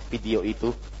hapus ya video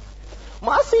itu.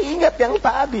 Masih ingat yang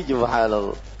tadi,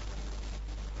 subhanallah.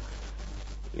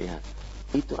 Lihat,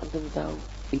 itu antum tahu,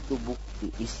 itu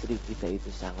bukti istri kita itu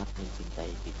sangat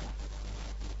mencintai kita.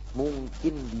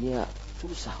 Mungkin dia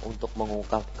susah untuk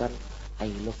mengungkapkan I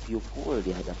love you full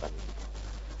di hadapan kita.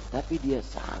 Tapi dia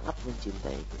sangat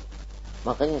mencintai kita.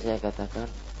 Makanya saya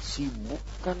katakan,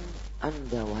 sibukkan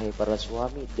Anda wahai para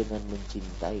suami dengan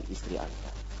mencintai istri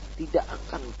Anda. Tidak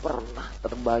akan pernah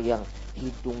terbayang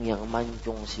hidung yang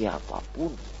mancung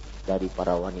siapapun dari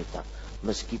para wanita,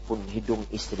 meskipun hidung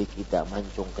istri kita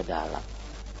mancung ke dalam.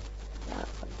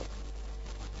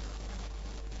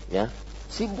 Ya,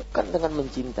 sibukkan dengan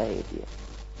mencintai dia.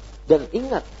 Dan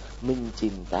ingat,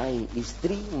 mencintai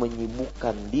istri,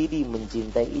 menyibukkan diri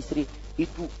mencintai istri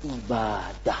itu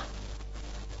ibadah.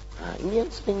 Nah, ini yang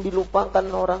sering dilupakan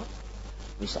orang.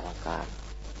 Misalkan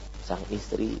sang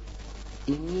istri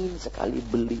ingin sekali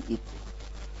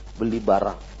beli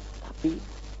barang, tapi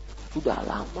sudah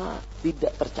lama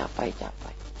tidak tercapai.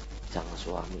 Sang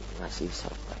suami ngasih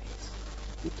surprise.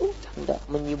 Itu tanda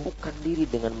menyibukkan diri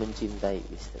dengan mencintai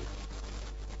istri.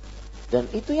 Dan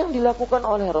itu yang dilakukan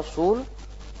oleh Rasul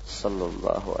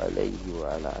sallallahu alaihi wa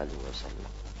ala alihi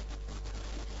wasallam.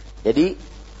 Jadi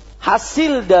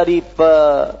hasil dari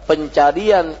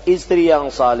pencarian istri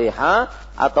yang salihah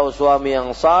atau suami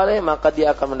yang saleh, maka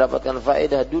dia akan mendapatkan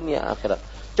faedah dunia akhirat.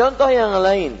 Contoh yang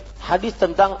lain, hadis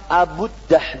tentang Abu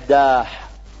Dahdah.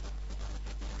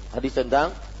 Hadis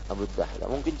tentang Abu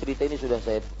Dahdah. Mungkin cerita ini sudah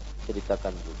saya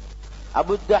ceritakan dulu.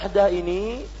 Abu Dahdah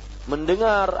ini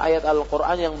mendengar ayat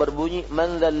Al-Quran yang berbunyi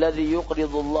Man dzalladzi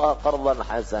yuqridullaha qardan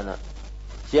hasana.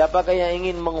 Siapakah yang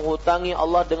ingin menghutangi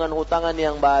Allah dengan hutangan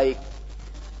yang baik?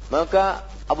 Maka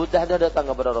Abu Dahdah datang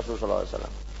kepada Rasulullah SAW.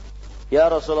 Ya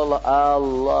Rasulullah,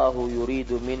 Allahu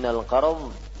yuridu minal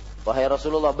qaram. Wahai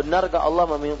Rasulullah, benarkah Allah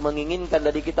menginginkan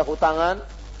dari kita hutangan?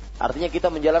 Artinya kita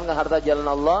menjalankan harta jalan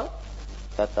Allah?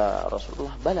 Kata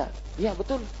Rasulullah, bala. Ya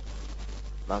betul.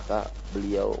 Maka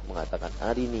beliau mengatakan,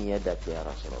 arini yadak ya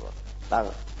Rasulullah.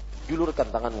 Julurkan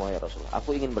tanganmu wahai Rasulullah.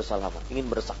 Aku ingin bersalaman, ingin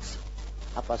bersaksi.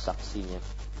 Apa saksinya?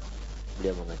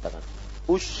 Beliau mengatakan,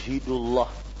 Ushhidullah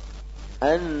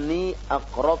anni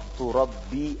aqrabtu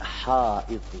rabbi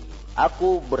haiti.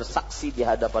 Aku bersaksi di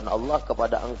hadapan Allah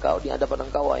kepada engkau, di hadapan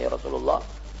engkau wahai Rasulullah,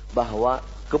 bahwa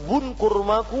kebun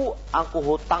kurmaku aku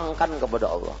hutangkan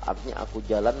kepada Allah. Artinya aku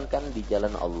jalankan di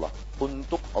jalan Allah,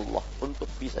 untuk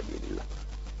fisabilillah.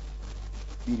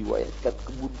 Diriwayatkan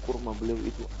kebun kurma beliau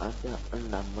itu ada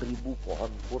 6.000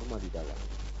 pohon kurma di dalam.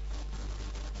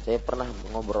 Saya pernah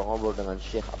ngobrol-ngobrol dengan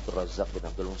Syekh Abdul Razak bin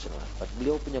Abdul Muhsin.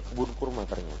 Beliau punya kebun kurma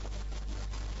ternyata.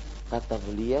 Kata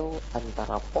beliau,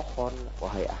 antara pohon,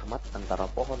 wahai Ahmad, antara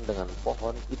pohon dengan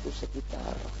pohon itu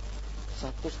sekitar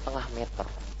 1,5 meter.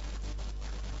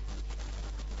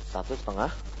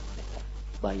 1,5 meter.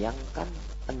 Bayangkan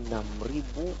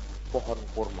 6.000 pohon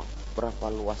kurma. Berapa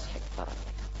luas hektarnya?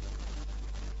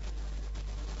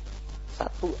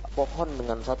 Satu pohon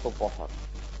dengan satu pohon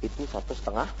itu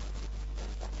 1,5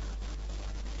 meter.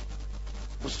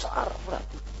 Besar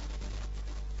berarti.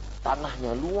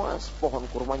 Tanahnya luas, pohon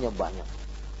kurmanya banyak.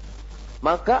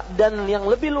 Maka dan yang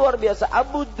lebih luar biasa,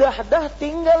 Abu Dahdah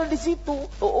tinggal di situ.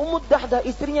 Ummu Dahdah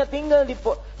istrinya tinggal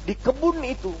di kebun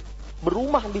itu,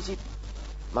 berumah di situ.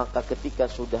 Maka ketika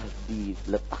sudah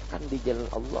diletakkan di jalan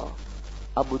Allah,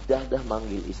 Abu Dahdah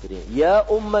manggil istrinya, "Ya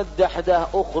Ummu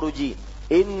Dahdah, ukhruji.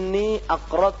 Inni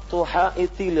aqradtu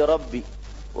haiti li Rabbi."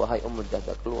 Wahai Ummu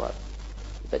Dahdah, keluar.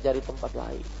 Kita cari tempat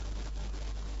lain.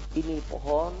 Ini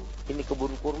pohon, ini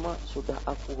kebun kurma sudah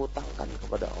aku hutangkan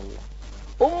kepada Allah.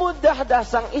 Ummu Dahdah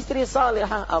sang istri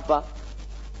salihah apa?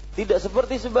 Tidak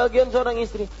seperti sebagian seorang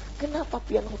istri. Kenapa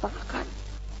pian hutangkan?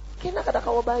 Kena kada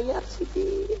kau bayar sih.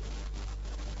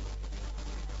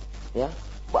 Ya,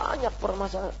 banyak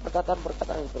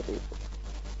perkataan seperti itu.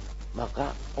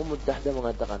 Maka Ummu Dahdah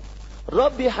mengatakan,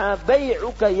 "Rabiha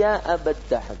bai'uka ya Abu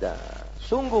Dahdah."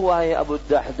 Sungguh wahai Abu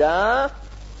Dahdah,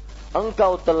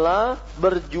 engkau telah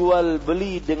berjual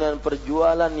beli dengan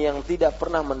perjualan yang tidak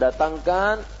pernah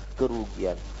mendatangkan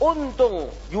kerugian. Untung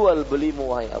jual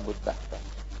belimu wahai Abu Dahdah.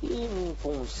 Ini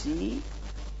fungsi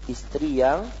istri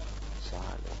yang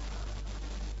saleh.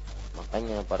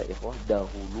 Makanya para ikhwah,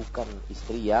 dahulukan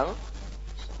istri yang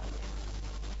saleh.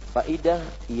 Faedah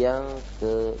yang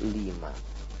kelima.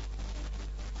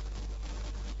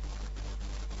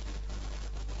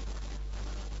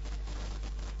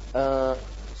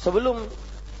 Sebelum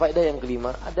faedah yang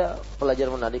kelima, ada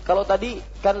pelajaran menarik. Kalau tadi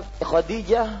kan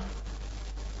Khadijah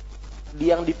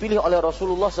yang dipilih oleh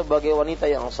Rasulullah sebagai wanita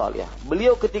yang salihah.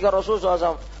 Beliau ketika Rasulullah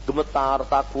SAW gemetar,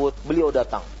 takut, beliau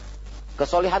datang.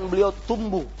 Kesolehan beliau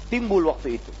timbul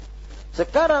waktu itu.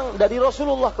 Sekarang dari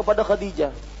Rasulullah kepada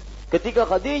Khadijah. Ketika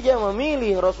Khadijah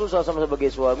memilih Rasulullah SAW sebagai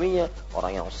suaminya,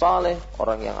 orang yang saleh,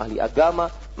 orang yang ahli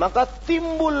agama, maka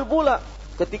timbul pula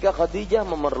ketika Khadijah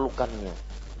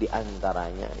memerlukannya. Di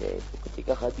antaranya yaitu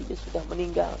ketika Khadijah sudah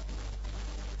meninggal,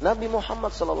 Nabi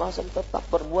Muhammad SAW tetap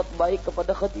berbuat baik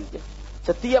kepada Khadijah.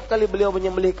 Setiap kali beliau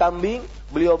menyembelih kambing,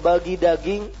 beliau bagi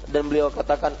daging dan beliau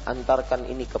katakan, antarkan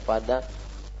ini kepada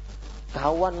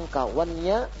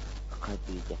kawan-kawannya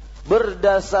Khadijah.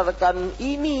 Berdasarkan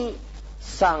ini,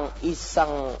 sang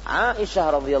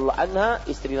Aisyah radhiyallahu anha,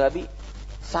 istri Nabi,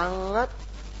 sangat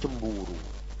cemburu.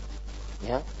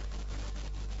 Ya,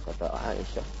 kata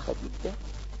Aisyah, Khadijah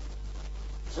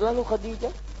selalu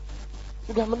Khadijah,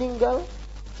 sudah meninggal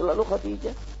selalu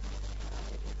Khadijah.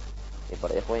 Ya,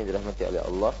 para ikhwan yang dirahmati oleh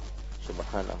Allah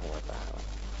Subhanahu wa taala.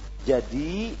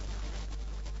 Jadi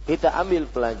kita ambil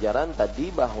pelajaran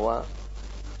tadi bahwa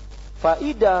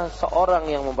faidah seorang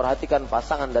yang memperhatikan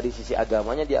pasangan dari sisi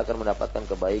agamanya, dia akan mendapatkan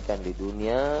kebaikan di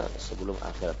dunia sebelum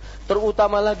akhirat.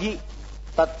 Terutama lagi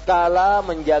tatkala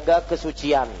menjaga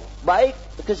kesucian, baik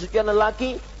kesucian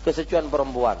lelaki, kesucian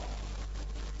perempuan.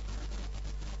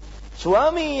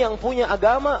 Suami yang punya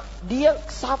agama, dia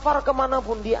safar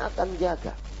kemanapun dia akan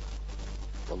jaga.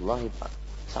 Wallahi Pak,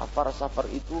 safar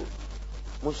itu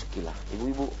muskilah.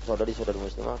 Ibu-ibu, saudari-saudari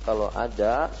muslimah, kalau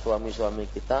ada suami-suami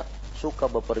kita suka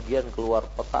bepergian keluar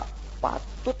kota,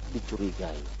 patut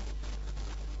dicurigai.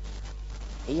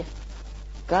 Iya,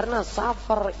 karena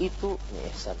safar itu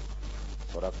nyesan,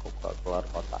 surat keluar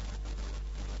kota.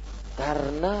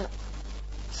 Karena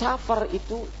safar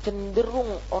itu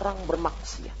cenderung orang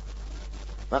bermaksiat.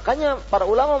 Makanya para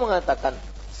ulama mengatakan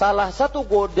salah satu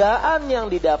godaan yang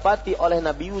didapati oleh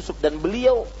Nabi Yusuf dan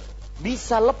beliau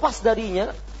bisa lepas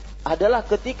darinya adalah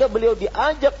ketika beliau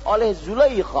diajak oleh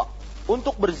Zulaikha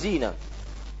untuk berzina.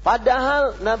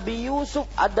 Padahal Nabi Yusuf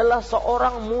adalah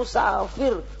seorang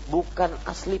musafir, bukan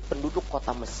asli penduduk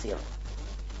kota Mesir.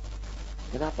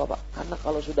 Kenapa, Pak? Karena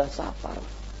kalau sudah safar,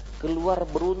 keluar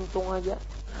beruntung aja.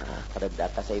 Nah, kada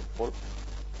data Saiful.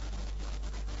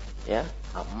 Ya,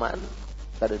 aman.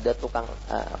 Kada ada tukang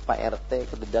Pak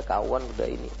RT, kada ada kawan, kada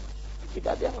ini.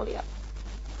 Tidak ada yang lihat.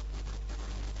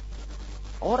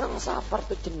 Orang safar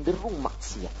itu cenderung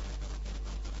maksiat.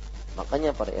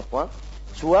 Makanya para ikhwan,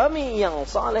 suami yang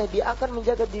saleh dia akan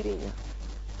menjaga dirinya.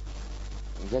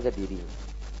 Menjaga dirinya.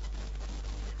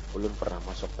 Ulun pernah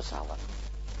masuk pesawat.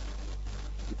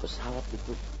 Di pesawat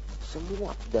itu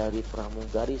semua dari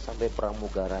pramugari sampai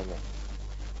pramugaranya.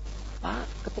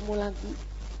 Pak, ketemu lagi.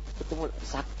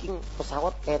 Saking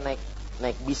pesawat kayak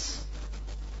naik bis.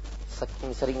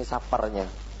 Saking sering saparnya.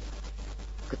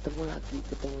 Ketemu lagi.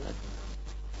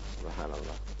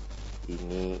 Subhanallah.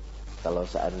 Ini kalau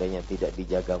seandainya tidak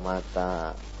dijaga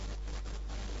mata,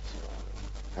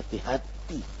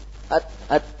 hati-hati.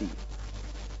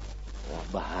 Wah,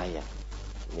 bahaya.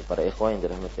 Ini para ikhwan yang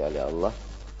dirahmati oleh Allah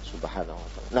Subhanahu wa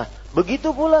ta'ala. Nah,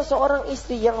 begitu pula seorang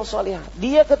istri yang salihah.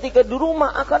 Dia ketika di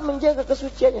rumah akan menjaga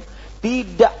kesuciannya.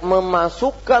 Tidak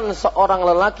memasukkan seorang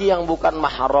lelaki yang bukan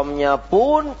mahramnya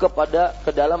pun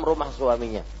ke dalam rumah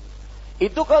suaminya.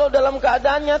 Itu kalau dalam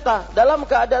keadaan nyata. Dalam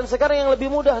keadaan sekarang yang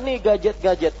lebih mudah nih,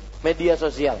 gadget-gadget, media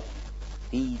sosial.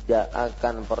 Tidak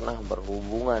akan pernah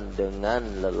berhubungan dengan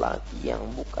lelaki yang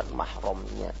bukan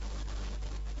mahramnya.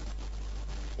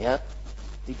 Ya,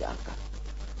 tidak akan.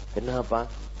 Kenapa?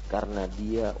 Karena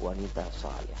dia wanita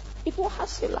salihah. Itu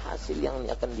hasil yang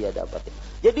akan dia dapati.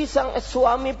 Jadi sang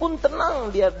suami pun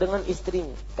tenang dia dengan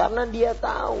istrinya. Karena dia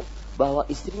tahu bahwa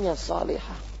istrinya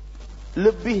salihah.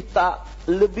 Lebih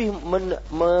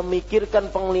memikirkan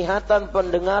penglihatan,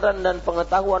 pendengaran dan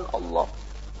pengetahuan Allah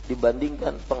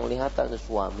dibandingkan penglihatan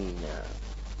suaminya.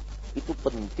 Itu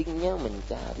pentingnya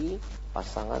mencari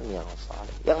pasangan yang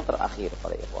saleh. Yang terakhir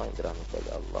para ikhwan yang dirahmati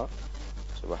oleh Allah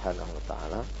Subhanahu wa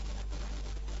taala.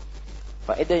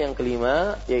 Faedah yang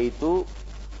kelima yaitu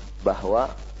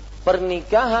bahwa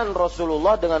pernikahan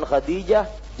Rasulullah dengan Khadijah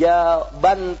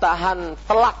bantahan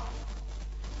telak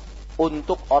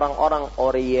untuk orang-orang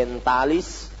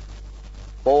orientalis,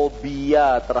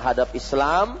 fobia terhadap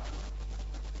Islam,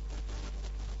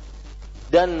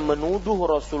 dan menuduh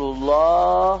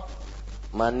Rasulullah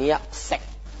maniak seks.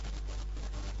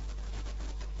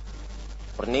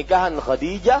 Pernikahan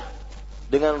Khadijah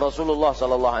dengan Rasulullah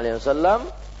sallallahu alaihi wasallam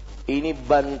ini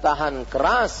bantahan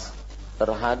keras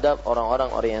terhadap orang-orang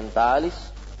orientalis,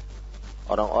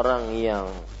 orang-orang yang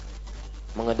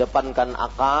mengedepankan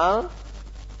akal,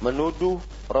 menuduh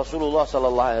Rasulullah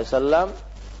sallallahu alaihi wasallam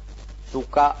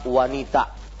suka wanita,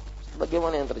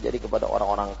 bagaimana yang terjadi kepada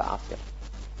orang-orang kafir,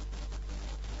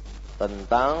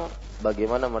 tentang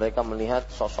bagaimana mereka melihat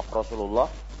sosok Rasulullah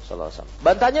sallallahu alaihi wasallam.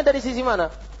 Bantahnya dari sisi mana?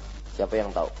 Siapa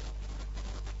yang tahu?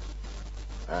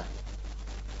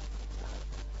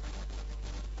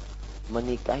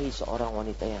 Menikahi seorang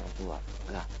wanita yang tua,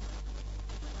 enggak.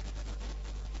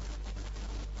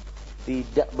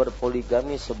 Tidak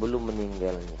berpoligami sebelum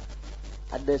meninggalnya.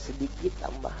 Ada sedikit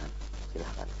tambahan,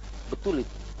 silahkan. Betul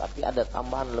itu, tapi ada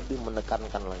tambahan lebih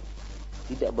menekankan lagi.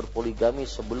 Tidak berpoligami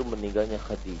sebelum meninggalnya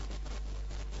Khadijah.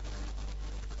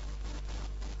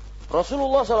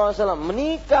 Rasulullah SAW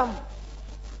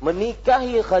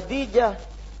menikahi Khadijah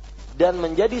dan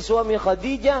menjadi suami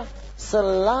Khadijah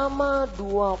selama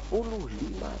 25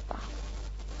 tahun.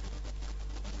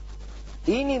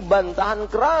 Ini bantahan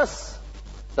keras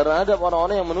terhadap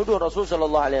orang-orang yang menuduh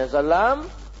Rasulullah SAW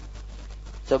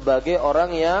sebagai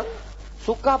orang yang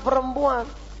suka perempuan.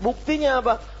 Buktinya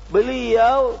apa?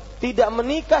 Beliau tidak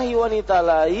menikahi wanita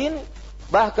lain,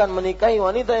 bahkan menikahi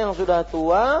wanita yang sudah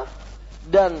tua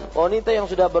dan wanita yang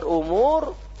sudah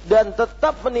berumur, dan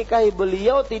tetap menikahi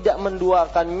beliau, tidak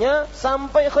menduakannya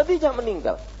sampai Khadijah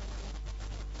meninggal.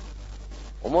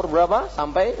 Umur berapa?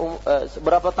 Sampai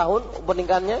berapa tahun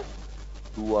pernikahannya?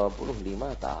 25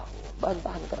 tahun.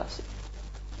 Bantahan keras.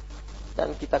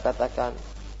 Dan kita katakan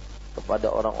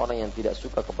kepada orang-orang yang tidak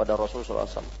suka kepada Rasulullah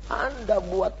SAW, Anda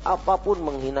buat apapun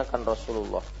menghinakan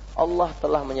Rasulullah, Allah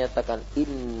telah menyatakan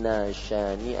inna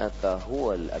syani'aka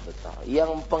huwal abtar.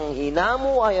 Yang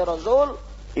penghinamu wahai Rasul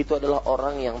itu adalah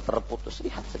orang yang terputus.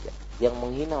 Lihat saja, yang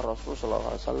menghina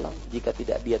Rasulullah SAW, jika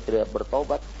dia tidak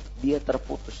bertobat, dia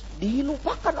terputus,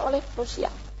 dilupakan oleh manusia.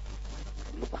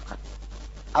 Dilupakan.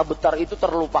 Abtar itu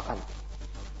terlupakan.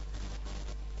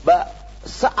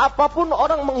 Seapapun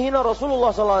orang menghina Rasulullah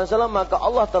SAW, maka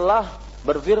Allah telah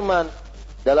berfirman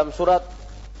dalam surat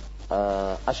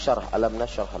asyarh alam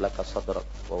nashrah laka sadrak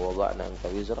wa wada'na anka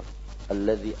wizrak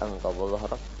alladhi anqadha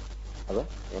dhahrak. Apa?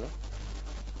 Ini.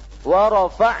 Wa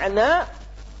rafa'na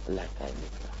laka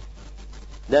dzikrak.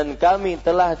 Dan kami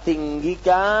telah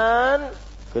tinggikan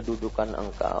kedudukan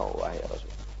engkau wahai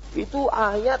Rasul. Itu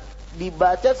ayat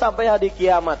dibaca sampai hari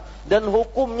kiamat dan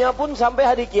hukumnya pun sampai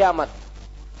hari kiamat.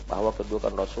 Bahwa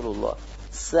kedudukan Rasulullah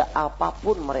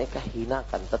seapapun mereka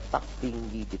hinakan tetap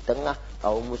tinggi di tengah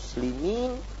kaum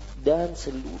muslimin dan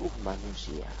seluruh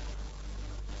manusia.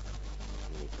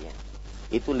 Demikian.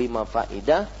 Itu 5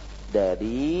 faedah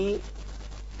dari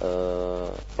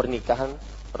pernikahan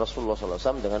Rasulullah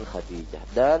SAW dengan Khadijah.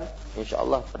 Dan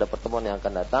insyaallah pada pertemuan yang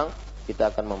akan datang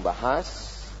kita akan membahas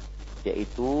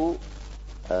yaitu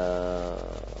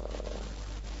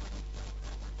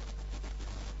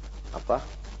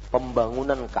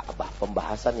pembangunan Ka'bah,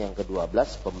 pembahasan yang ke-12,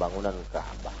 pembangunan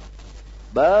Ka'bah.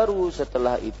 Baru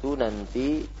setelah itu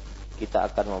nanti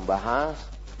kita akan membahas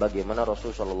bagaimana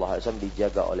Rasulullah SAW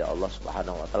dijaga oleh Allah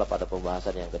Subhanahu wa taala pada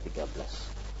pembahasan yang ke-13.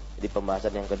 Jadi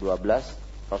pembahasan yang ke-12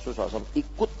 Rasulullah SAW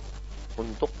ikut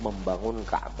untuk membangun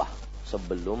Ka'bah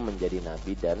sebelum menjadi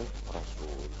nabi dan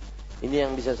rasul. Ini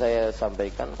yang bisa saya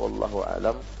sampaikan. Wallahu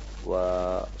a'lam wa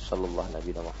sallallahu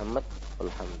nabiyana Muhammad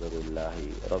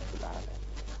walhamdulillahi rabbil alamin.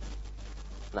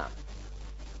 Nah,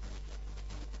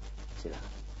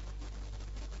 silakan.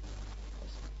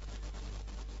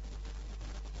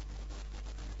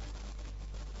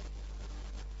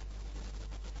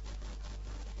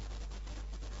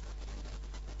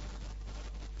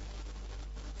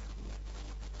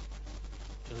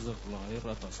 Jazakallah khair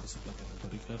atas kesempatan yang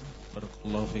diberikan.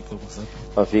 Barakallahu fikum Ustaz.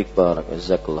 Wa fiik barak,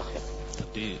 jazakallah khair.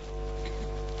 Tadi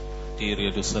di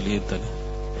Riyadhus Shalihin tadi.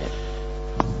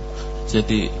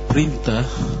 Jadi perintah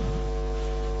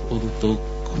untuk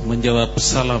menjawab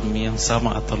salam yang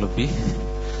sama atau lebih,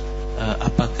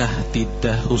 apakah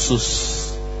tidak khusus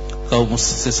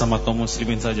sesama kaum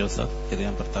muslimin saja Ustaz? Itu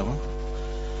yang pertama.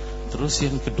 Terus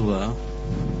yang kedua,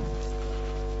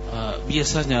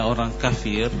 biasanya orang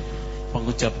kafir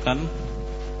mengucapkan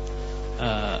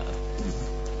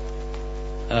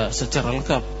secara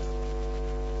lengkap.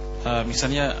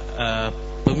 Misalnya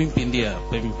pemimpin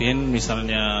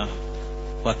misalnya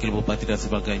wakil bupati dan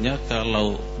sebagainya,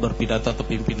 kalau berpidato atau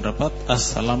pimpin rapat,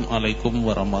 Assalamualaikum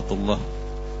warahmatullahi.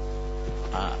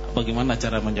 Bagaimana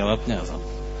cara menjawabnya?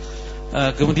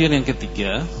 Kemudian yang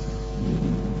ketiga,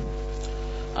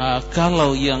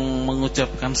 kalau yang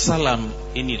mengucapkan salam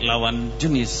ini lawan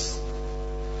jenis,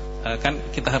 kan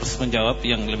kita harus menjawab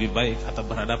yang lebih baik atau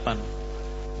berhadapan.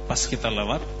 Pas kita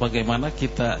lewat, bagaimana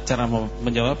kita cara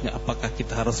menjawabnya? Apakah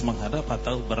kita harus menghadap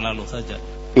atau berlalu saja?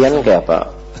 Pian kayak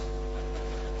apa?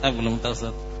 Belum tahu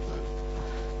Ustaz.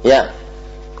 Ya.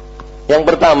 Yang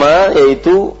pertama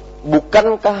yaitu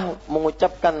bukankah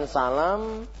mengucapkan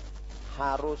salam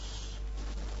harus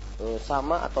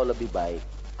sama atau lebih baik?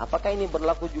 Apakah ini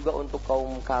berlaku juga untuk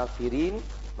kaum kafirin?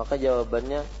 Maka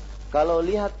jawabannya, kalau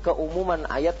lihat keumuman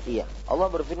ayat iya.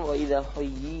 Allah berfirman wa idza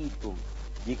hayyitum,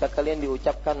 jika kalian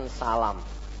diucapkan salam.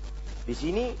 Di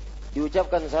sini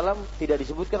diucapkan salam tidak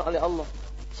disebutkan oleh Allah.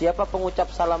 Siapa pengucap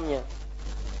salamnya?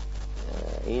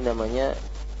 Ini namanya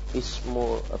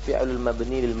ismu fi'lul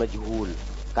mabni lil majhul.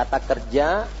 Kata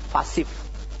kerja pasif.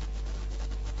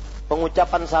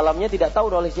 Pengucapan salamnya tidak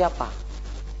tahu oleh siapa.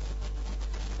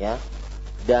 Ya.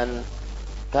 Dan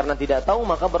karena tidak tahu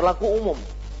maka berlaku umum.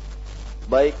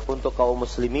 Baik untuk kaum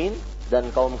muslimin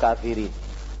dan kaum kafirin.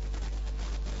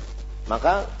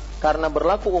 Maka karena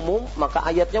berlaku umum, maka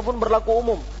ayatnya pun berlaku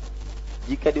umum.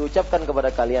 Jika diucapkan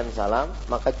kepada kalian salam,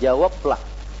 maka jawablah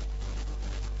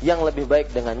yang lebih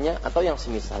baik dengannya atau yang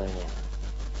semisalnya.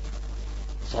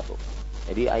 Satu.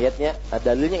 Jadi ayatnya,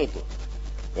 dalilnya itu.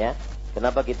 Ya.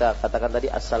 Kenapa kita katakan tadi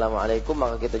Assalamualaikum,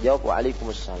 maka kita jawab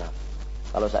Waalaikumsalam.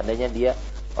 Kalau seandainya dia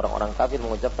orang-orang kafir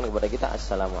mengucapkan kepada kita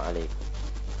Assalamualaikum.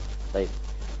 Baik.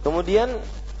 Kemudian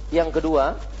yang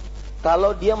kedua,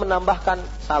 kalau dia menambahkan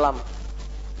salam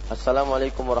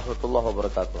Assalamualaikum warahmatullahi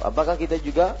wabarakatuh, apakah kita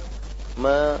juga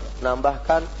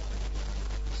menambahkan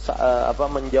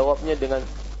menjawabnya dengan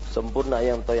sempurna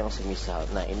atau yang semisal?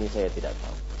 Nah, ini saya tidak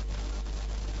tahu.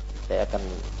 Saya akan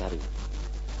cari.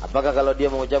 Apakah kalau dia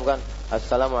mengucapkan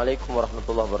Assalamualaikum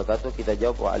warahmatullahi wabarakatuh, kita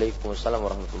jawab Waalaikumsalam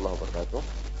warahmatullahi wabarakatuh?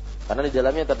 Karena di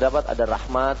dalamnya terdapat ada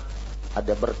rahmat,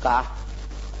 ada berkah.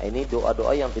 Ini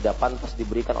doa-doa yang tidak pantas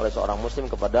diberikan oleh seorang muslim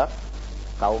kepada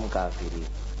kaum kafirin.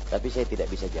 Tapi saya tidak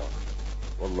bisa jawab.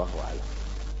 Wallahu a'lam.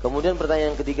 Kemudian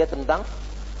pertanyaan ketiga tentang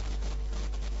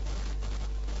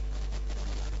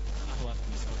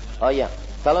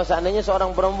kalau seandainya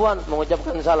seorang perempuan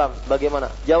mengucapkan salam, bagaimana?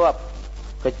 Jawab.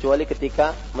 Kecuali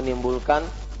ketika menimbulkan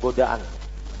godaan.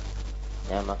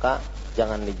 ya maka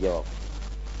jangan dijawab.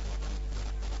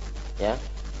 Ya,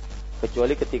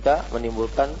 kecuali ketika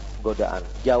menimbulkan godaan.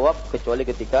 Jawab kecuali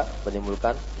ketika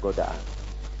menimbulkan godaan.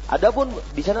 Adapun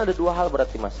di sana ada dua hal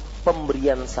berarti Mas,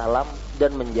 pemberian salam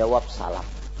dan menjawab salam.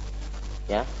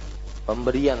 Ya,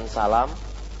 pemberian salam,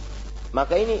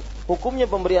 maka ini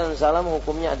hukumnya pemberian salam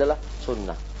hukumnya adalah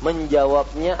sunnah.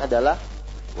 Menjawabnya adalah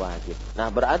wajib. Nah,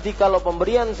 berarti kalau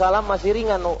pemberian salam masih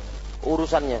ringan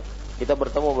urusannya. Kita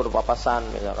bertemu berpapasan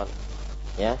misalkan,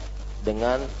 ya,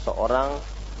 dengan seorang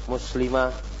muslimah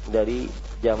dari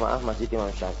jamaah Masjid Imam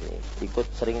Syafi'i,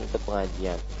 sering ikut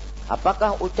pengajian.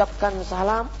 Apakah ucapkan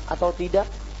salam atau tidak?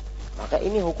 Maka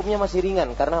ini hukumnya masih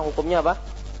ringan karena hukumnya apa?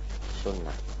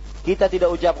 Sunnah. Kita tidak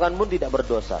ucapkan pun tidak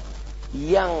berdosa.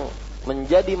 Yang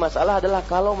menjadi masalah adalah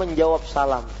kalau menjawab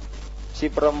salam. Si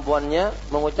perempuannya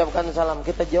mengucapkan salam,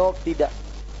 kita jawab tidak.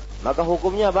 Maka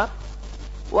hukumnya apa?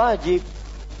 Wajib.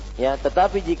 Ya,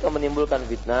 tetapi jika menimbulkan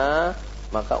fitnah,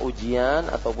 maka ujian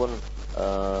ataupun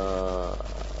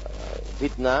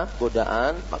fitnah,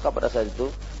 godaan, maka pada saat itu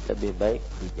lebih baik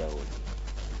dijauhi.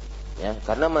 Ya,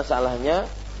 karena masalahnya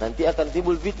nanti akan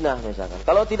timbul fitnah misalkan.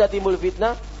 Kalau tidak timbul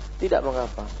fitnah, tidak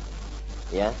mengapa.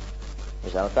 Ya,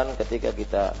 misalkan ketika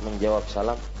kita menjawab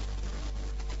salam,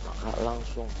 maka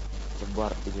langsung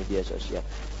sebar di media sosial.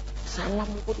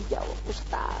 Salamku dijawab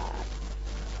Ustaz.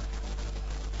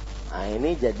 Nah,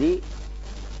 ini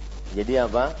jadi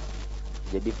apa?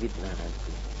 Jadi fitnah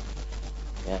nanti.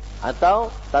 Ya. Atau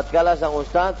tatkala sang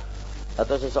ustaz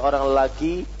atau seseorang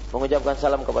lelaki mengucapkan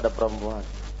salam kepada perempuan,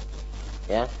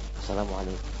 ya,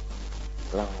 assalamualaikum,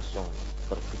 langsung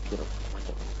berpikir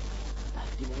macam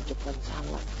tadi mengucapkan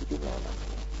salam jadi lewat.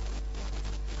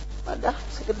 Padahal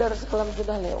sekedar salam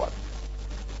sudah lewat.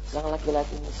 Sang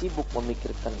laki-laki ini sibuk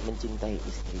memikirkan mencintai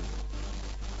istri.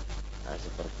 Nah,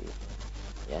 seperti itu.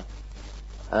 Ya.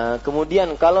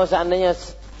 Kemudian kalau seandainya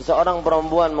seorang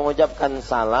perempuan mengucapkan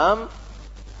salam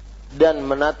dan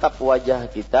menatap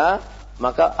wajah kita,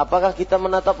 maka apakah kita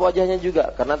menatap wajahnya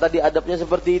juga? Karena tadi adabnya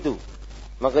seperti itu.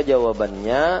 Maka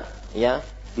jawabannya, ya,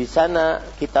 di sana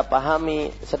kita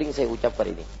pahami, sering saya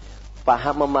ucapkan ini,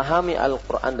 memahami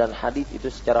Al-Quran dan hadis itu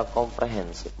secara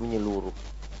komprehensif, menyeluruh.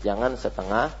 Jangan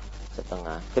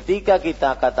setengah-setengah. Ketika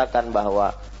kita katakan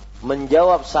bahwa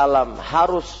menjawab salam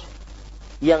harus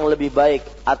yang lebih baik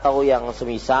atau yang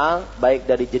semisal, baik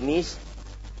dari jenis,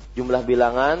 jumlah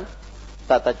bilangan,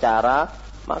 tata cara,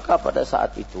 maka pada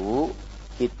saat itu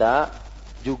kita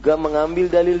juga mengambil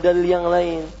dalil-dalil yang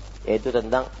lain, yaitu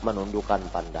tentang menundukkan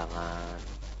pandangan,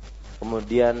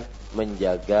 kemudian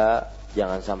menjaga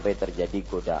jangan sampai terjadi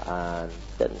godaan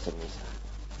dan semisal.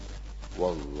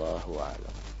 Wallahu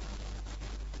a'lam.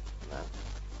 Nah,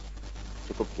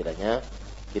 cukup kiranya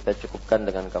kita cukupkan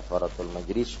dengan kafaratul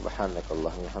majlis.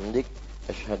 Subhanakallahumma hamdik,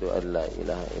 asyhadu an la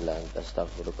ilaha illa anta,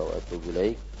 astaghfiruka wa atubu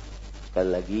ilaik. Sekali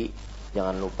lagi,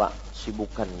 jangan lupa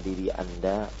sibukkan diri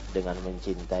Anda dengan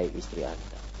mencintai istri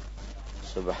Anda.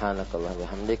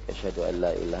 Subhanakallahumma hamdik, asyhadu an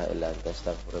la ilaha illa anta,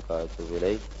 astaghfiruka wa atubu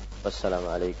ilaik.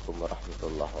 Wassalamualaikum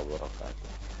warahmatullahi wabarakatuh.